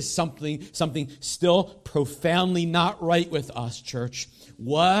 Here is something still profoundly not right with us, church.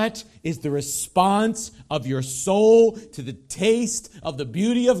 What is the response of your soul to the taste of the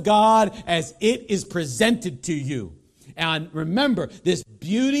beauty of God as it is presented to you? And remember, this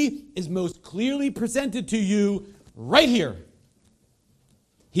beauty is most clearly presented to you right here.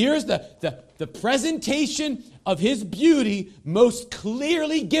 Here's the presentation of His beauty most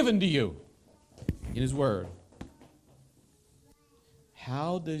clearly given to you in His Word.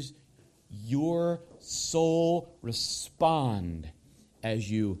 How does your soul respond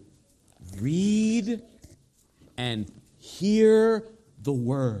as you read and hear the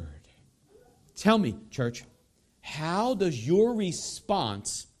Word? Tell me, church, how does your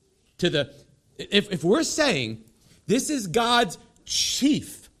response to if we're saying this is God's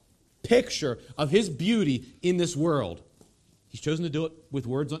chief picture of His beauty in this world, He's chosen to do it with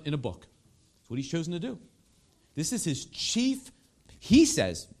words in a book. That's what He's chosen to do. This is His chief. He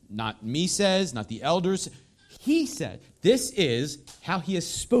says, not me says, not the elders. He said, this is how He has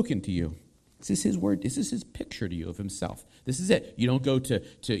spoken to you. This is His word. This is His picture to you of Himself. This is it. You don't go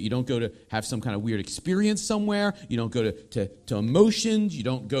to have some kind of weird experience somewhere. You don't go to emotions.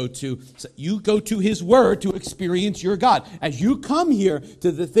 You go to His word to experience your God. As you come here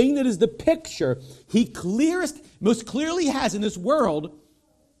to the thing that is the picture He most clearly has in this world.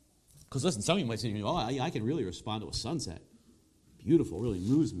 Because listen, some of you might say, oh, I can really respond to a sunset. Beautiful, really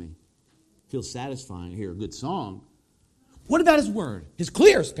moves me. Feels satisfying to hear a good song. What about His word? His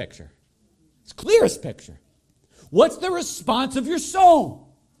clearest picture. His clearest picture. What's the response of your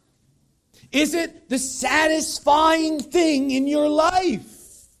soul? Is it the satisfying thing in your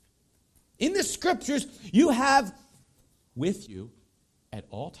life? In the Scriptures, you have with you at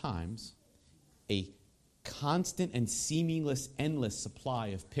all times a constant and seamless, endless supply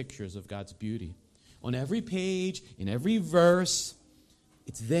of pictures of God's beauty. On every page, in every verse,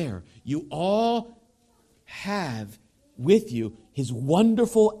 it's there. You all have with you His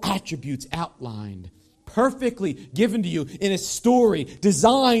wonderful attributes outlined, perfectly given to you in a story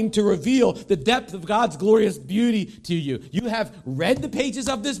designed to reveal the depth of God's glorious beauty to you. You have read the pages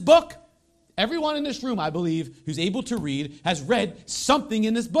of this book. Everyone in this room, I believe, who's able to read, has read something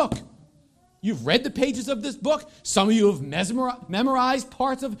in this book. You've read the pages of this book. Some of you have memorized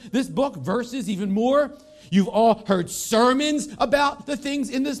parts of this book, verses even more. You've all heard sermons about the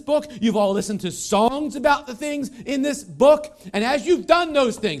things in this book. You've all listened to songs about the things in this book. And as you've done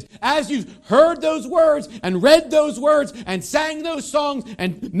those things, as you've heard those words and read those words and sang those songs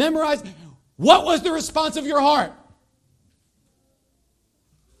and memorized, what was the response of your heart?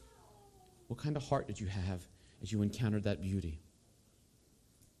 What kind of heart did you have as you encountered that beauty?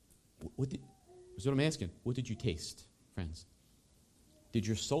 That's what I'm asking. What did you taste, friends? Did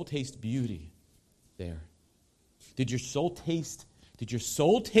your soul taste beauty there? Did your soul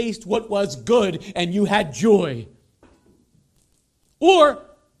taste what was good and you had joy? Or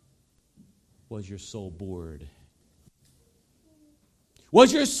was your soul bored?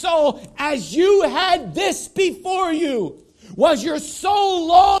 Was your soul, as you had this before you, was your soul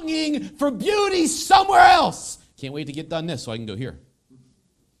longing for beauty somewhere else? Can't wait to get done this so I can go here.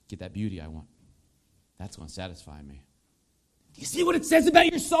 Get that beauty I want. That's going to satisfy me. Do you see what it says about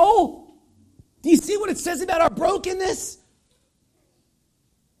your soul? Do you see what it says about our brokenness?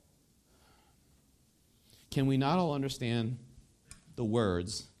 Can we not all understand the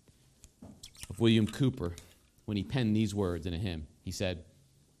words of William Cooper when he penned these words in a hymn? He said,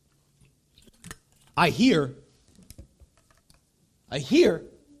 I hear,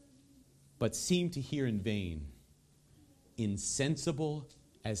 but seem to hear in vain. insensible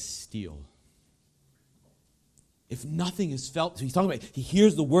as steel. If nothing is felt, so he's talking about, he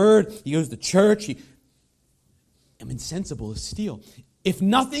hears the word, he goes to church, I'm insensible as steel. If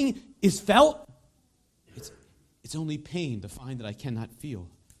nothing is felt, it's only pain to find that I cannot feel.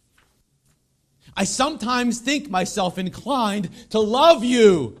 I sometimes think myself inclined to love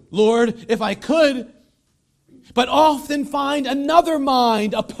you, Lord, if I could, but often find another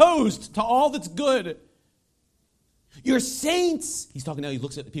mind opposed to all that's good. Your saints, he's talking now, he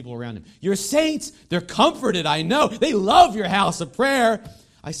looks at the people around him. Your saints, they're comforted, I know. They love your house of prayer.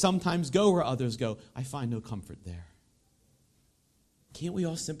 I sometimes go where others go. I find no comfort there. Can't we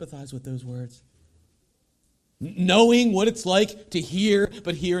all sympathize with those words? Knowing what it's like to hear,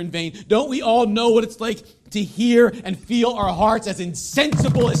 but hear in vain. Don't we all know what it's like to hear and feel our hearts as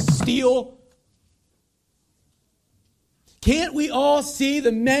insensible as steel? Can't we all see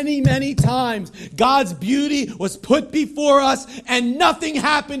the many, many times God's beauty was put before us and nothing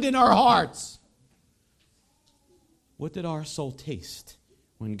happened in our hearts? What did our soul taste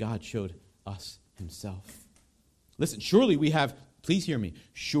when God showed us himself? Listen, surely we have, please hear me,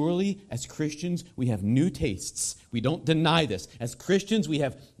 surely as Christians we have new tastes. We don't deny this. As Christians we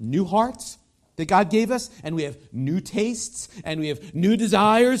have new hearts that God gave us, and we have new tastes, and we have new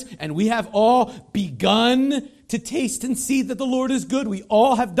desires, and we have all begun to taste and see that the Lord is good. We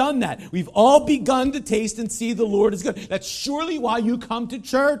all have done that. We've all begun to taste and see the Lord is good. That's surely why you come to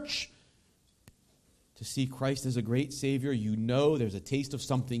church. To see Christ as a great Savior, you know there's a taste of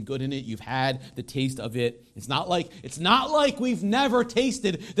something good in it. You've had the taste of it. It's not like we've never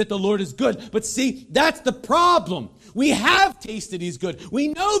tasted that the Lord is good. But see, that's the problem. We have tasted He's good. We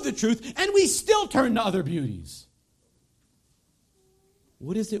know the truth, and we still turn to other beauties.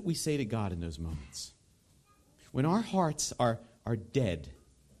 What is it we say to God in those moments? When our hearts are dead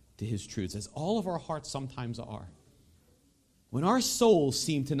to His truths, as all of our hearts sometimes are. When our souls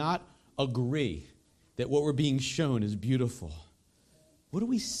seem to not agree that what we're being shown is beautiful, what are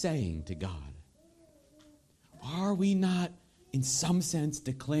we saying to God? Are we not, in some sense,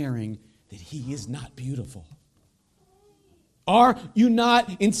 declaring that He is not beautiful? Are you not,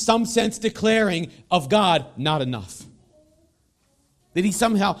 in some sense, declaring of God not enough? That He's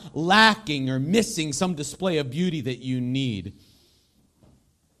somehow lacking or missing some display of beauty that you need?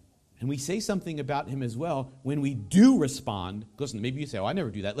 And we say something about Him as well when we do respond. Listen, maybe you say, oh, I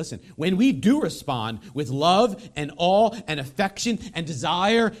never do that. Listen, when we do respond with love and awe and affection and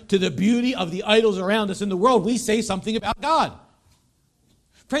desire to the beauty of the idols around us in the world, we say something about God.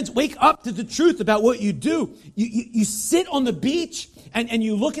 Friends, wake up to the truth about what you do. You sit on the beach and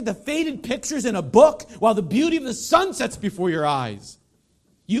you look at the faded pictures in a book while the beauty of the sun sets before your eyes.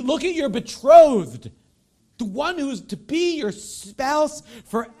 You look at your betrothed, the one who is to be your spouse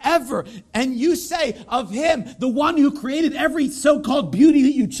forever. And you say of him, the one who created every so-called beauty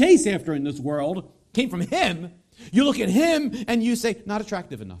that you chase after in this world, came from him. You look at him and you say, not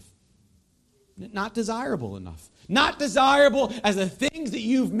attractive enough. Not desirable enough. Not desirable as the things that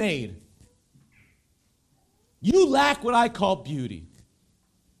you've made. You lack what I call beauty.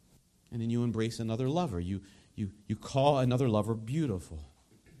 And then you embrace another lover. You call another lover beautiful.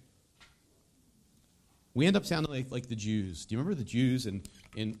 We end up sounding like the Jews. Do you remember the Jews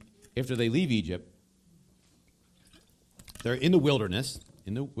after they leave Egypt? They're in the wilderness,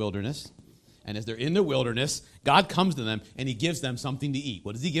 and as they're in the wilderness, God comes to them and He gives them something to eat.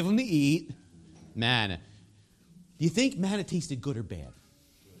 What does He give them to eat? Manna. Do you think manna tasted good or bad?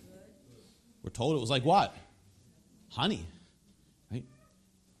 We're told it was like what? Honey. Right?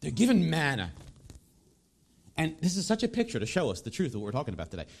 They're given manna. And this is such a picture to show us the truth of what we're talking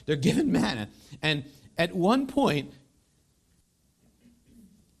about today. They're given manna, and at one point,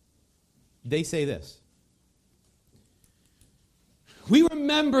 they say this. We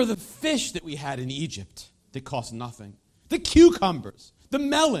remember the fish that we had in Egypt that cost nothing. The cucumbers, the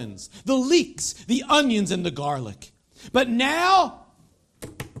melons, the leeks, the onions, and the garlic. But now,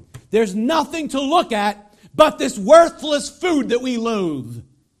 there's nothing to look at but this worthless food that we loathe.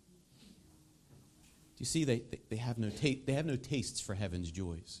 You see, they have no tastes for heaven's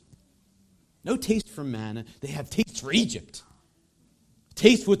joys. No taste for manna. They have taste for Egypt.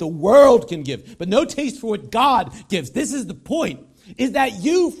 Taste for what the world can give, but no taste for what God gives. This is the point. Is that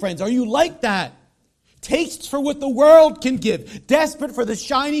you, friends? Are you like that? Tastes for what the world can give. Desperate for the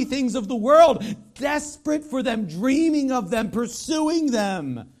shiny things of the world. Desperate for them, dreaming of them, pursuing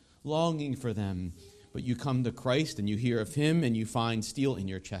them, longing for them. But you come to Christ and you hear of Him and you find steel in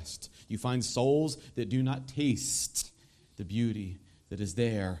your chest. You find souls that do not taste the beauty that is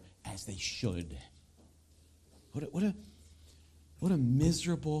there as they should. What a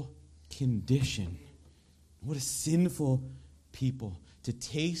miserable condition What a sinful people to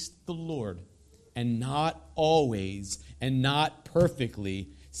taste the Lord and not always and not perfectly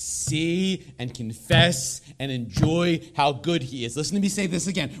see and confess and enjoy how good he is. Listen to me say this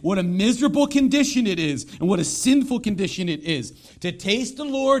again. What a miserable condition it is, and what a sinful condition it is to taste the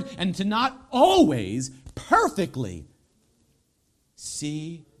Lord and to not always perfectly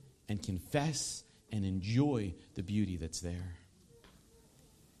see and confess and enjoy the beauty that's there.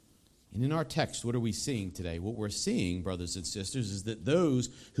 And in our text, what are we seeing today? What we're seeing, brothers and sisters, is that those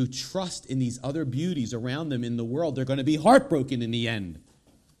who trust in these other beauties around them in the world, they're going to be heartbroken in the end.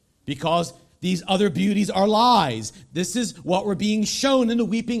 Because these other beauties are lies. This is what we're being shown in the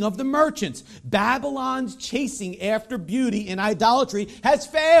weeping of the merchants. Babylon's chasing after beauty in idolatry has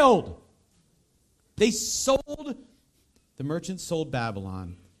failed. The merchants sold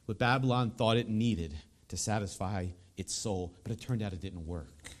Babylon what Babylon thought it needed to satisfy its soul, but it turned out it didn't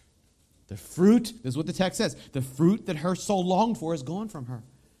work. The fruit, this is what the text says, the fruit that her soul longed for is gone from her.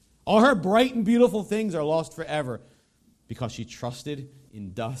 All her bright and beautiful things are lost forever because she trusted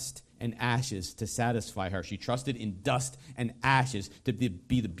in dust and ashes to satisfy her. She trusted in dust and ashes to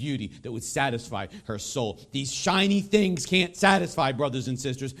be the beauty that would satisfy her soul. These shiny things can't satisfy, brothers and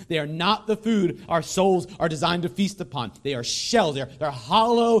sisters. They are not the food our souls are designed to feast upon. They are shells. They're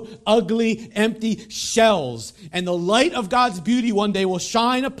hollow, ugly, empty shells. And the light of God's beauty one day will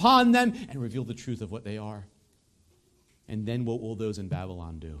shine upon them and reveal the truth of what they are. And then what will those in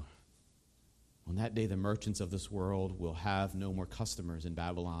Babylon do? On that day, the merchants of this world will have no more customers in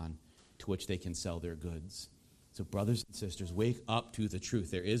Babylon to which they can sell their goods. So brothers and sisters, wake up to the truth.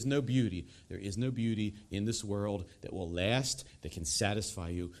 There is no beauty. There is no beauty in this world that will last, that can satisfy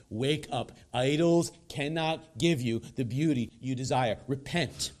you. Wake up. Idols cannot give you the beauty you desire.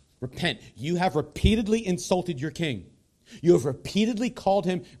 Repent. Repent. You have repeatedly insulted your king. You have repeatedly called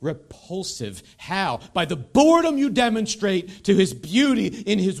him repulsive. How? By the boredom you demonstrate to his beauty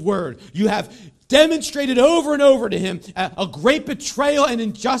in his word. You have demonstrated over and over to him a great betrayal and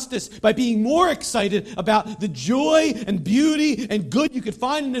injustice by being more excited about the joy and beauty and good you could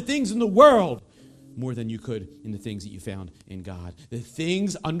find in the things in the world more than you could in the things that you found in God. The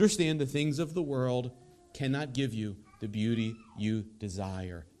things of the world cannot give you the beauty you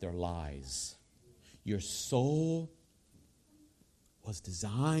desire. They're lies. Your soul was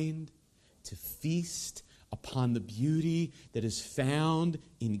designed to feast upon the beauty that is found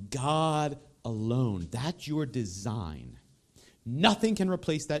in God alone. That's your design. Nothing can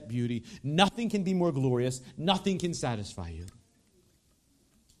replace that beauty. Nothing can be more glorious. Nothing can satisfy you.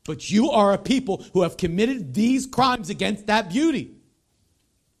 But you are a people who have committed these crimes against that beauty.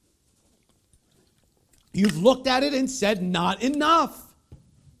 You've looked at it and said, not enough.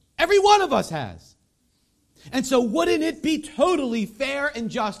 Every one of us has. And so wouldn't it be totally fair and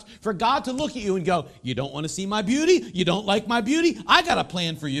just for God to look at you and go, you don't want to see my beauty? You don't like my beauty? I got a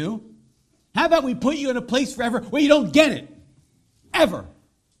plan for you. How about we put you in a place forever where you don't get it? Ever.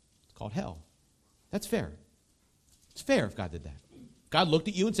 It's called hell. That's fair. It's fair if God did that. God looked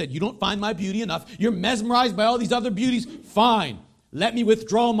at you and said, you don't find my beauty enough. You're mesmerized by all these other beauties. Fine. Let me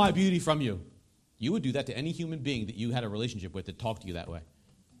withdraw my beauty from you. You would do that to any human being that you had a relationship with that talked to you that way.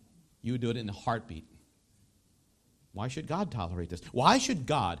 You would do it in a heartbeat. Why should God tolerate this? Why should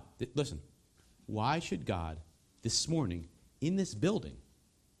God this morning in this building,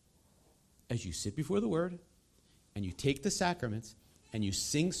 as you sit before the Word and you take the sacraments and you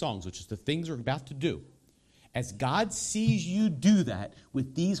sing songs, which is the things we're about to do, as God sees you do that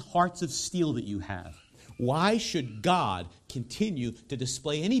with these hearts of steel that you have, why should God continue to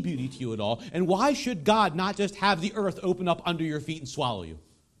display any beauty to you at all? And why should God not just have the earth open up under your feet and swallow you?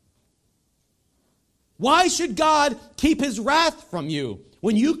 Why should God keep his wrath from you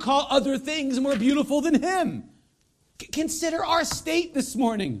when you call other things more beautiful than him? Consider our state this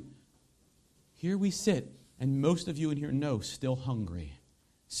morning. Here we sit, and most of you in here know, still hungry,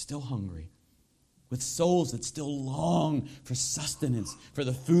 with souls that still long for sustenance, for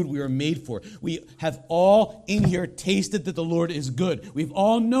the food we are made for. We have all in here tasted that the Lord is good. We've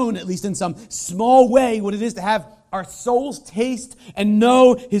all known, at least in some small way, what it is to have our souls taste and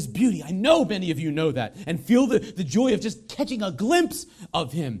know his beauty. I know many of you know that and feel the joy of just catching a glimpse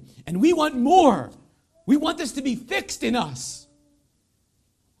of him. And we want more. We want this to be fixed in us.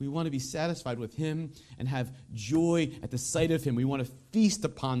 We want to be satisfied with him and have joy at the sight of him. We want to feast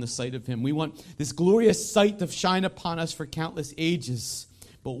upon the sight of him. We want this glorious sight to shine upon us for countless ages.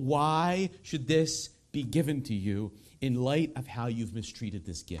 But why should this be given to you in light of how you've mistreated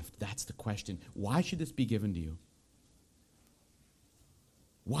this gift? That's the question. Why should this be given to you?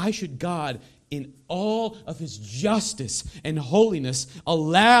 Why should God, in all of his justice and holiness,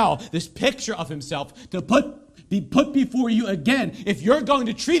 allow this picture of himself to be put before you again if you're going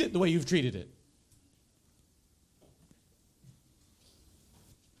to treat it the way you've treated it?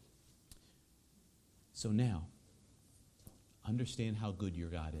 So now, understand how good your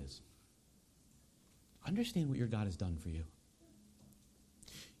God is. Understand what your God has done for you.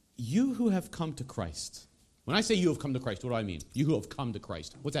 You who have come to Christ. When I say you have come to Christ, what do I mean? You who have come to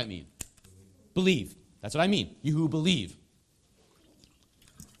Christ. What's that mean? Believe. That's what I mean. You who believe.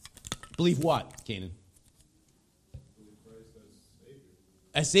 Believe what, Canaan? Believe Christ as Savior.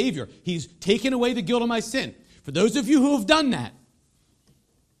 As Savior. He's taken away the guilt of my sin. For those of you who have done that,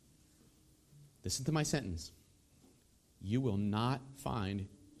 listen to my sentence. You will not find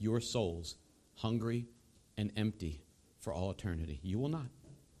your souls hungry and empty for all eternity. You will not.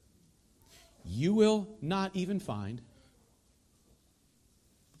 You will not even find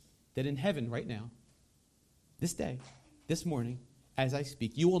that in heaven right now, this day, this morning, as I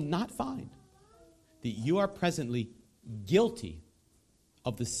speak, you will not find that you are presently guilty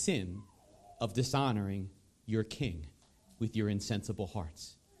of the sin of dishonoring your King with your insensible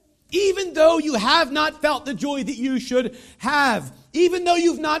hearts. Even though you have not felt the joy that you should have, even though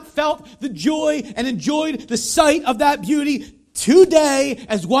you've not felt the joy and enjoyed the sight of that beauty, today,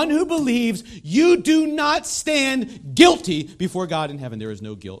 as one who believes, you do not stand guilty before God in heaven. There is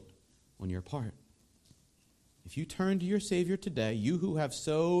no guilt on your part. If you turn to your Savior today, you who have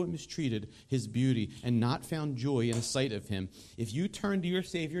so mistreated his beauty and not found joy in the sight of him, if you turn to your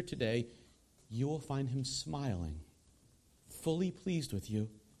Savior today, you will find him smiling, fully pleased with you,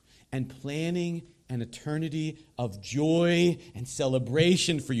 and planning an eternity of joy and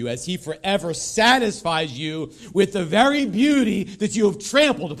celebration for you as he forever satisfies you with the very beauty that you have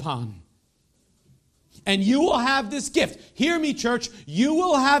trampled upon. And you will have this gift. Hear me, church. You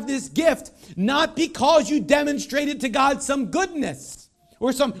will have this gift not because you demonstrated to God some goodness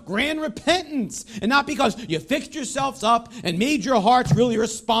or some grand repentance, and not because you fixed yourselves up and made your hearts really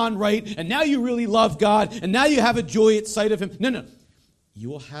respond right, and now you really love God, and now you have a joy at sight of him. No. You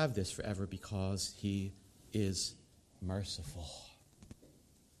will have this forever because he is merciful.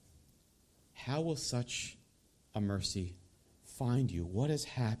 How will such a mercy find you? What has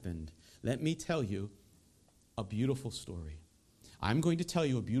happened? Let me tell you a beautiful story. I'm going to tell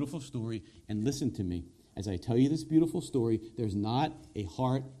you a beautiful story, and listen to me. As I tell you this beautiful story, there's not a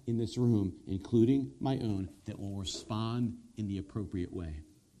heart in this room, including my own, that will respond in the appropriate way.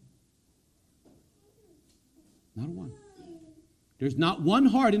 Not one. There's not one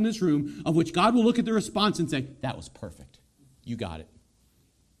heart in this room of which God will look at the response and say, that was perfect. You got it.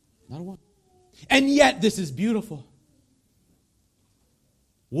 Not one. And yet, this is beautiful.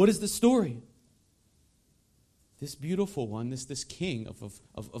 What is the story? This beautiful one, this king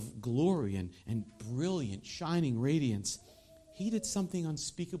of glory and brilliant, shining radiance, he did something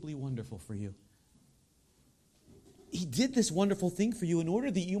unspeakably wonderful for you. He did this wonderful thing for you in order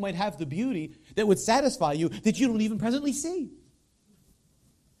that you might have the beauty that would satisfy you that you don't even presently see.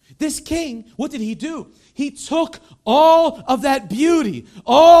 This king, what did he do? He took all of that beauty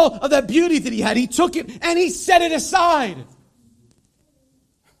that he had, he took it and he set it aside.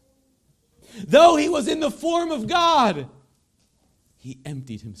 Though he was in the form of God, he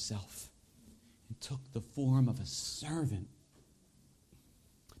emptied himself and took the form of a servant.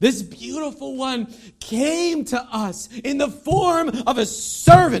 This beautiful one came to us in the form of a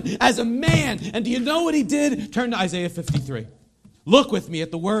servant, as a man. And do you know what he did? Turn to Isaiah 53. Look with me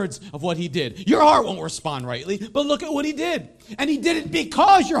at the words of what he did. Your heart won't respond rightly, but look at what he did. And he did it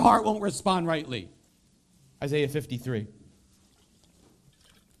because your heart won't respond rightly. Isaiah 53.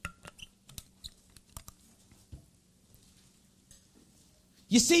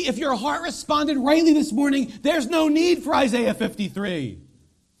 You see, if your heart responded rightly this morning, there's no need for Isaiah 53.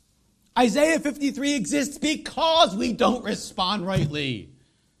 Isaiah 53 exists because we don't respond rightly.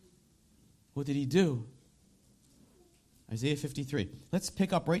 What did he do? Isaiah 53. Let's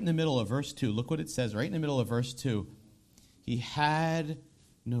pick up right in the middle of verse 2. Look what it says right in the middle of verse 2. He had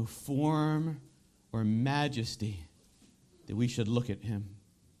no form or majesty that we should look at him,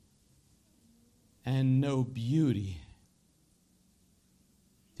 and no beauty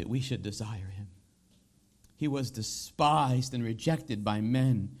that we should desire him. He was despised and rejected by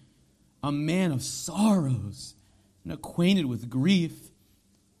men, a man of sorrows and acquainted with grief,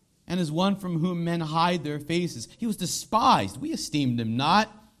 and as one from whom men hide their faces. He was despised. We esteemed him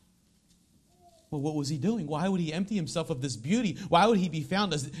not. Well, what was he doing? Why would he empty himself of this beauty? Why would he be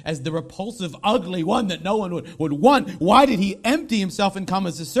found as the repulsive, ugly one that no one would want? Why did he empty himself and come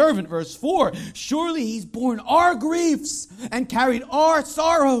as a servant? Verse 4, surely he's borne our griefs and carried our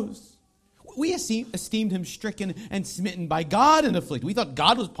sorrows. We esteemed him stricken and smitten by God and afflicted. We thought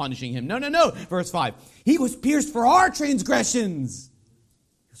God was punishing him. No. Verse 5, he was pierced for our transgressions.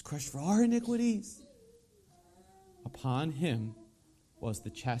 He was crushed for our iniquities. Upon him was the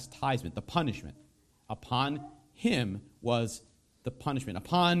chastisement, the punishment. Upon him was the punishment.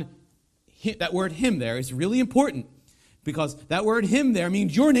 Upon him, that word him there is really important because that word him there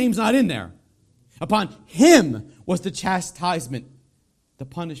means your name's not in there. Upon him was the chastisement, the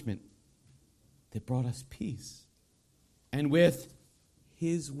punishment that brought us peace. And with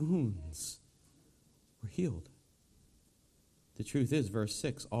his wounds we're healed. The truth is, verse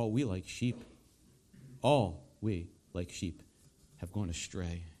 6, all we like sheep have gone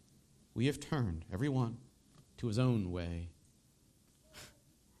astray. We have turned, everyone, to his own way.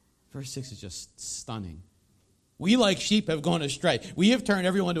 Verse 6 is just stunning. We like sheep have gone astray. We have turned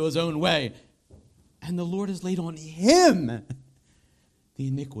everyone to his own way. And the Lord has laid on him the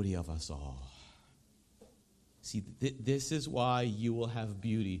iniquity of us all. See, this is why you will have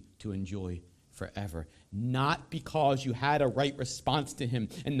beauty to enjoy forever. Not because you had a right response to him,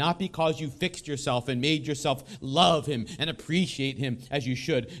 and not because you fixed yourself and made yourself love him and appreciate him as you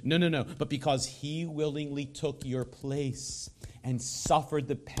should. No. But because he willingly took your place and suffered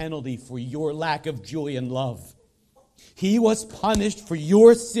the penalty for your lack of joy and love. He was punished for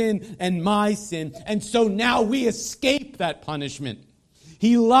your sin and my sin, and so now we escape that punishment.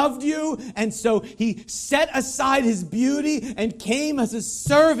 He loved you, and so he set aside his beauty and came as a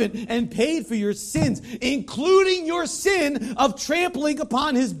servant and paid for your sins, including your sin of trampling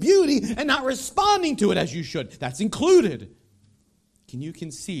upon his beauty and not responding to it as you should. That's included. Can you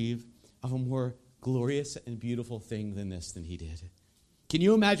conceive of a more glorious and beautiful thing than this than he did? Can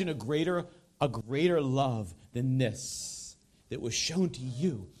you imagine a greater love than this that was shown to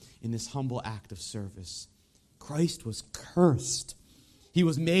you in this humble act of service? Christ was cursed. He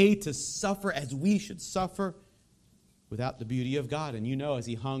was made to suffer as we should suffer without the beauty of God. And you know, as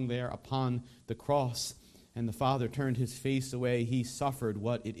he hung there upon the cross and the Father turned his face away, he suffered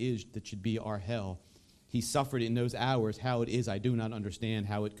what it is that should be our hell. He suffered in those hours how it is. I do not understand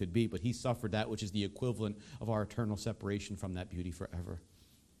how it could be, but he suffered that which is the equivalent of our eternal separation from that beauty forever.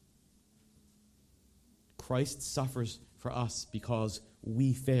 Christ suffers for us because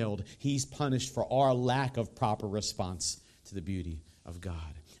we failed. He's punished for our lack of proper response to the beauty of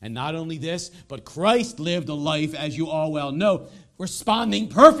God. And not only this, but Christ lived a life, as you all well know, responding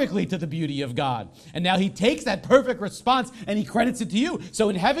perfectly to the beauty of God. And now he takes that perfect response and he credits it to you. So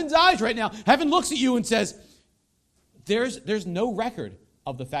in heaven's eyes right now, heaven looks at you and says, there's no record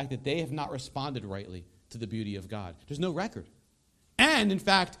of the fact that they have not responded rightly to the beauty of God. There's no record. And in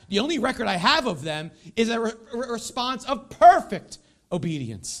fact, the only record I have of them is a response of perfect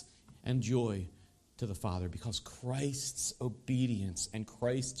obedience and joy to the Father, because Christ's obedience and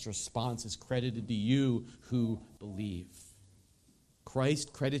Christ's response is credited to you who believe.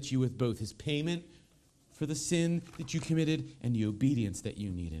 Christ credits you with both his payment for the sin that you committed and the obedience that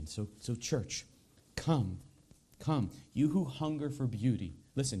you needed. So church, come. You who hunger for beauty.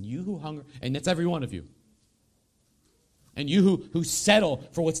 Listen, you who hunger, and that's every one of you. And you who settle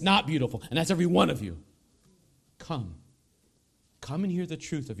for what's not beautiful, and that's every one of you. Come and hear the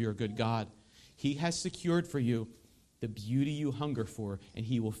truth of your good God. He has secured for you the beauty you hunger for, and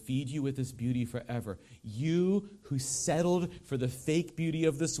he will feed you with this beauty forever. You who settled for the fake beauty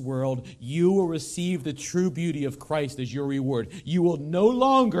of this world, you will receive the true beauty of Christ as your reward. You will no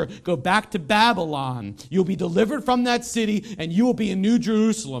longer go back to Babylon. You'll be delivered from that city, and you will be in New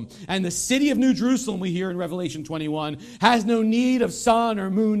Jerusalem. And the city of New Jerusalem, we hear in Revelation 21, has no need of sun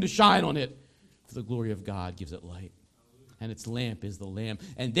or moon to shine on it, for the glory of God gives it light. And its lamp is the Lamb.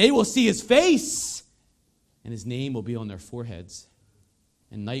 And they will see his face, and his name will be on their foreheads.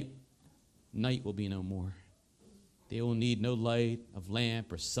 And night will be no more. They will need no light of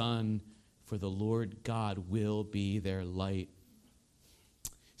lamp or sun, for the Lord God will be their light.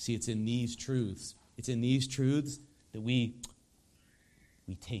 See, it's in these truths. It's in these truths that we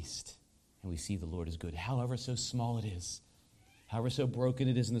taste and we see the Lord is good, however so small it is, however so broken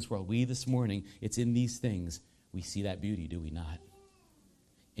it is in this world. We this morning, it's in these things we see that beauty, do we not?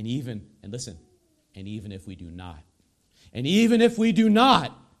 And even if we do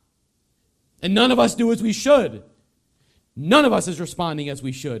not, and none of us do as we should, none of us is responding as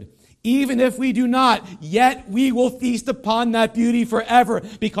we should, even if we do not, yet we will feast upon that beauty forever,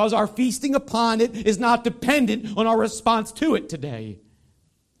 because our feasting upon it is not dependent on our response to it today.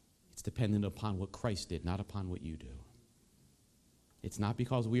 It's dependent upon what Christ did, not upon what you do. It's not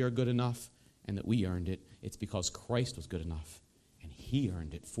because we are good enough and that we earned it. It's because Christ was good enough and he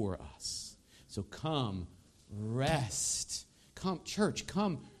earned it for us. So come, rest. Come, church,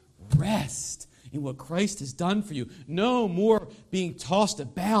 come, rest in what Christ has done for you. No more being tossed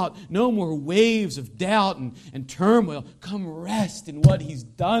about. No more waves of doubt and turmoil. Come rest in what he's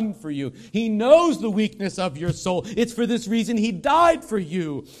done for you. He knows the weakness of your soul. It's for this reason he died for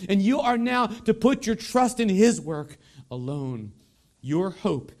you. And you are now to put your trust in his work alone. Your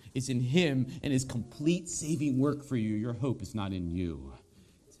hope is in him and his complete saving work for you. Your hope is not in you.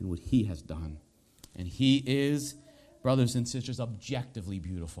 It's in what he has done. And he is, brothers and sisters, objectively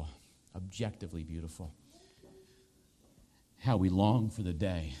beautiful. Objectively beautiful. How we long for the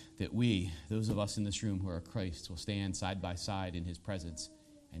day that we, those of us in this room who are Christ, will stand side by side in his presence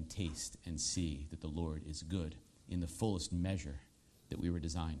and taste and see that the Lord is good in the fullest measure that we were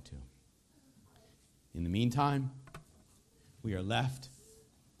designed to. In the meantime, we are left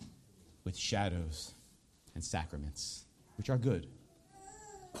with shadows and sacraments, which are good.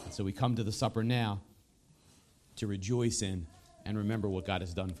 And so we come to the supper now to rejoice in and remember what God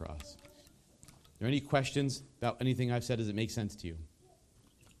has done for us. Are there any questions about anything I've said? Does it make sense to you?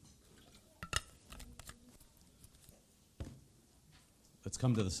 Let's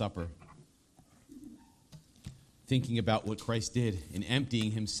come to the supper. Thinking about what Christ did in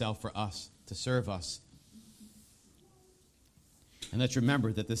emptying himself for us, to serve us. And let's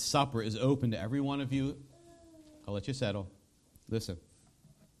remember that this supper is open to every one of you. I'll let you settle. Listen.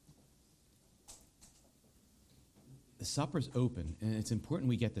 The supper is open, and it's important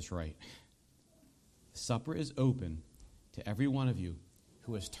we get this right. The supper is open to every one of you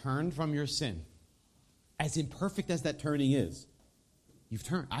who has turned from your sin, as imperfect as that turning is. You've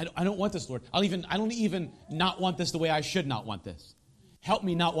turned. I don't want this, Lord. I don't even not want this the way I should not want this. Help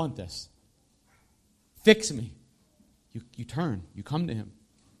me not want this. Fix me. You turn. You come to him,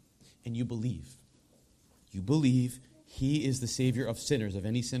 and you believe. You believe he is the Savior of sinners, of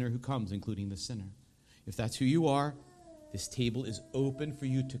any sinner who comes, including the sinner. If that's who you are, this table is open for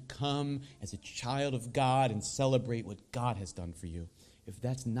you to come as a child of God and celebrate what God has done for you. If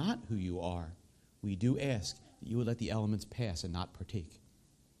that's not who you are, we do ask that you would let the elements pass and not partake.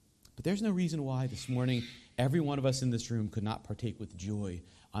 But there's no reason why this morning every one of us in this room could not partake with joy,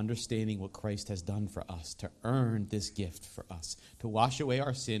 understanding what Christ has done for us, to earn this gift for us, to wash away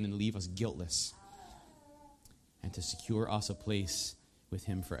our sin and leave us guiltless, and to secure us a place with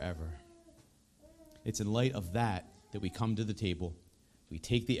him forever. It's in light of that we come to the table, we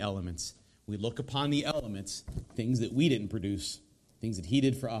take the elements, we look upon the elements, things that we didn't produce, things that he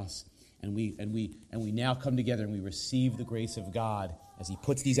did for us, and we now come together and we receive the grace of God as he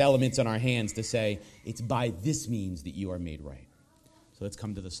puts these elements in our hands to say, it's by this means that you are made right. So let's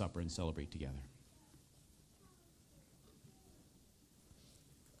come to the supper and celebrate together.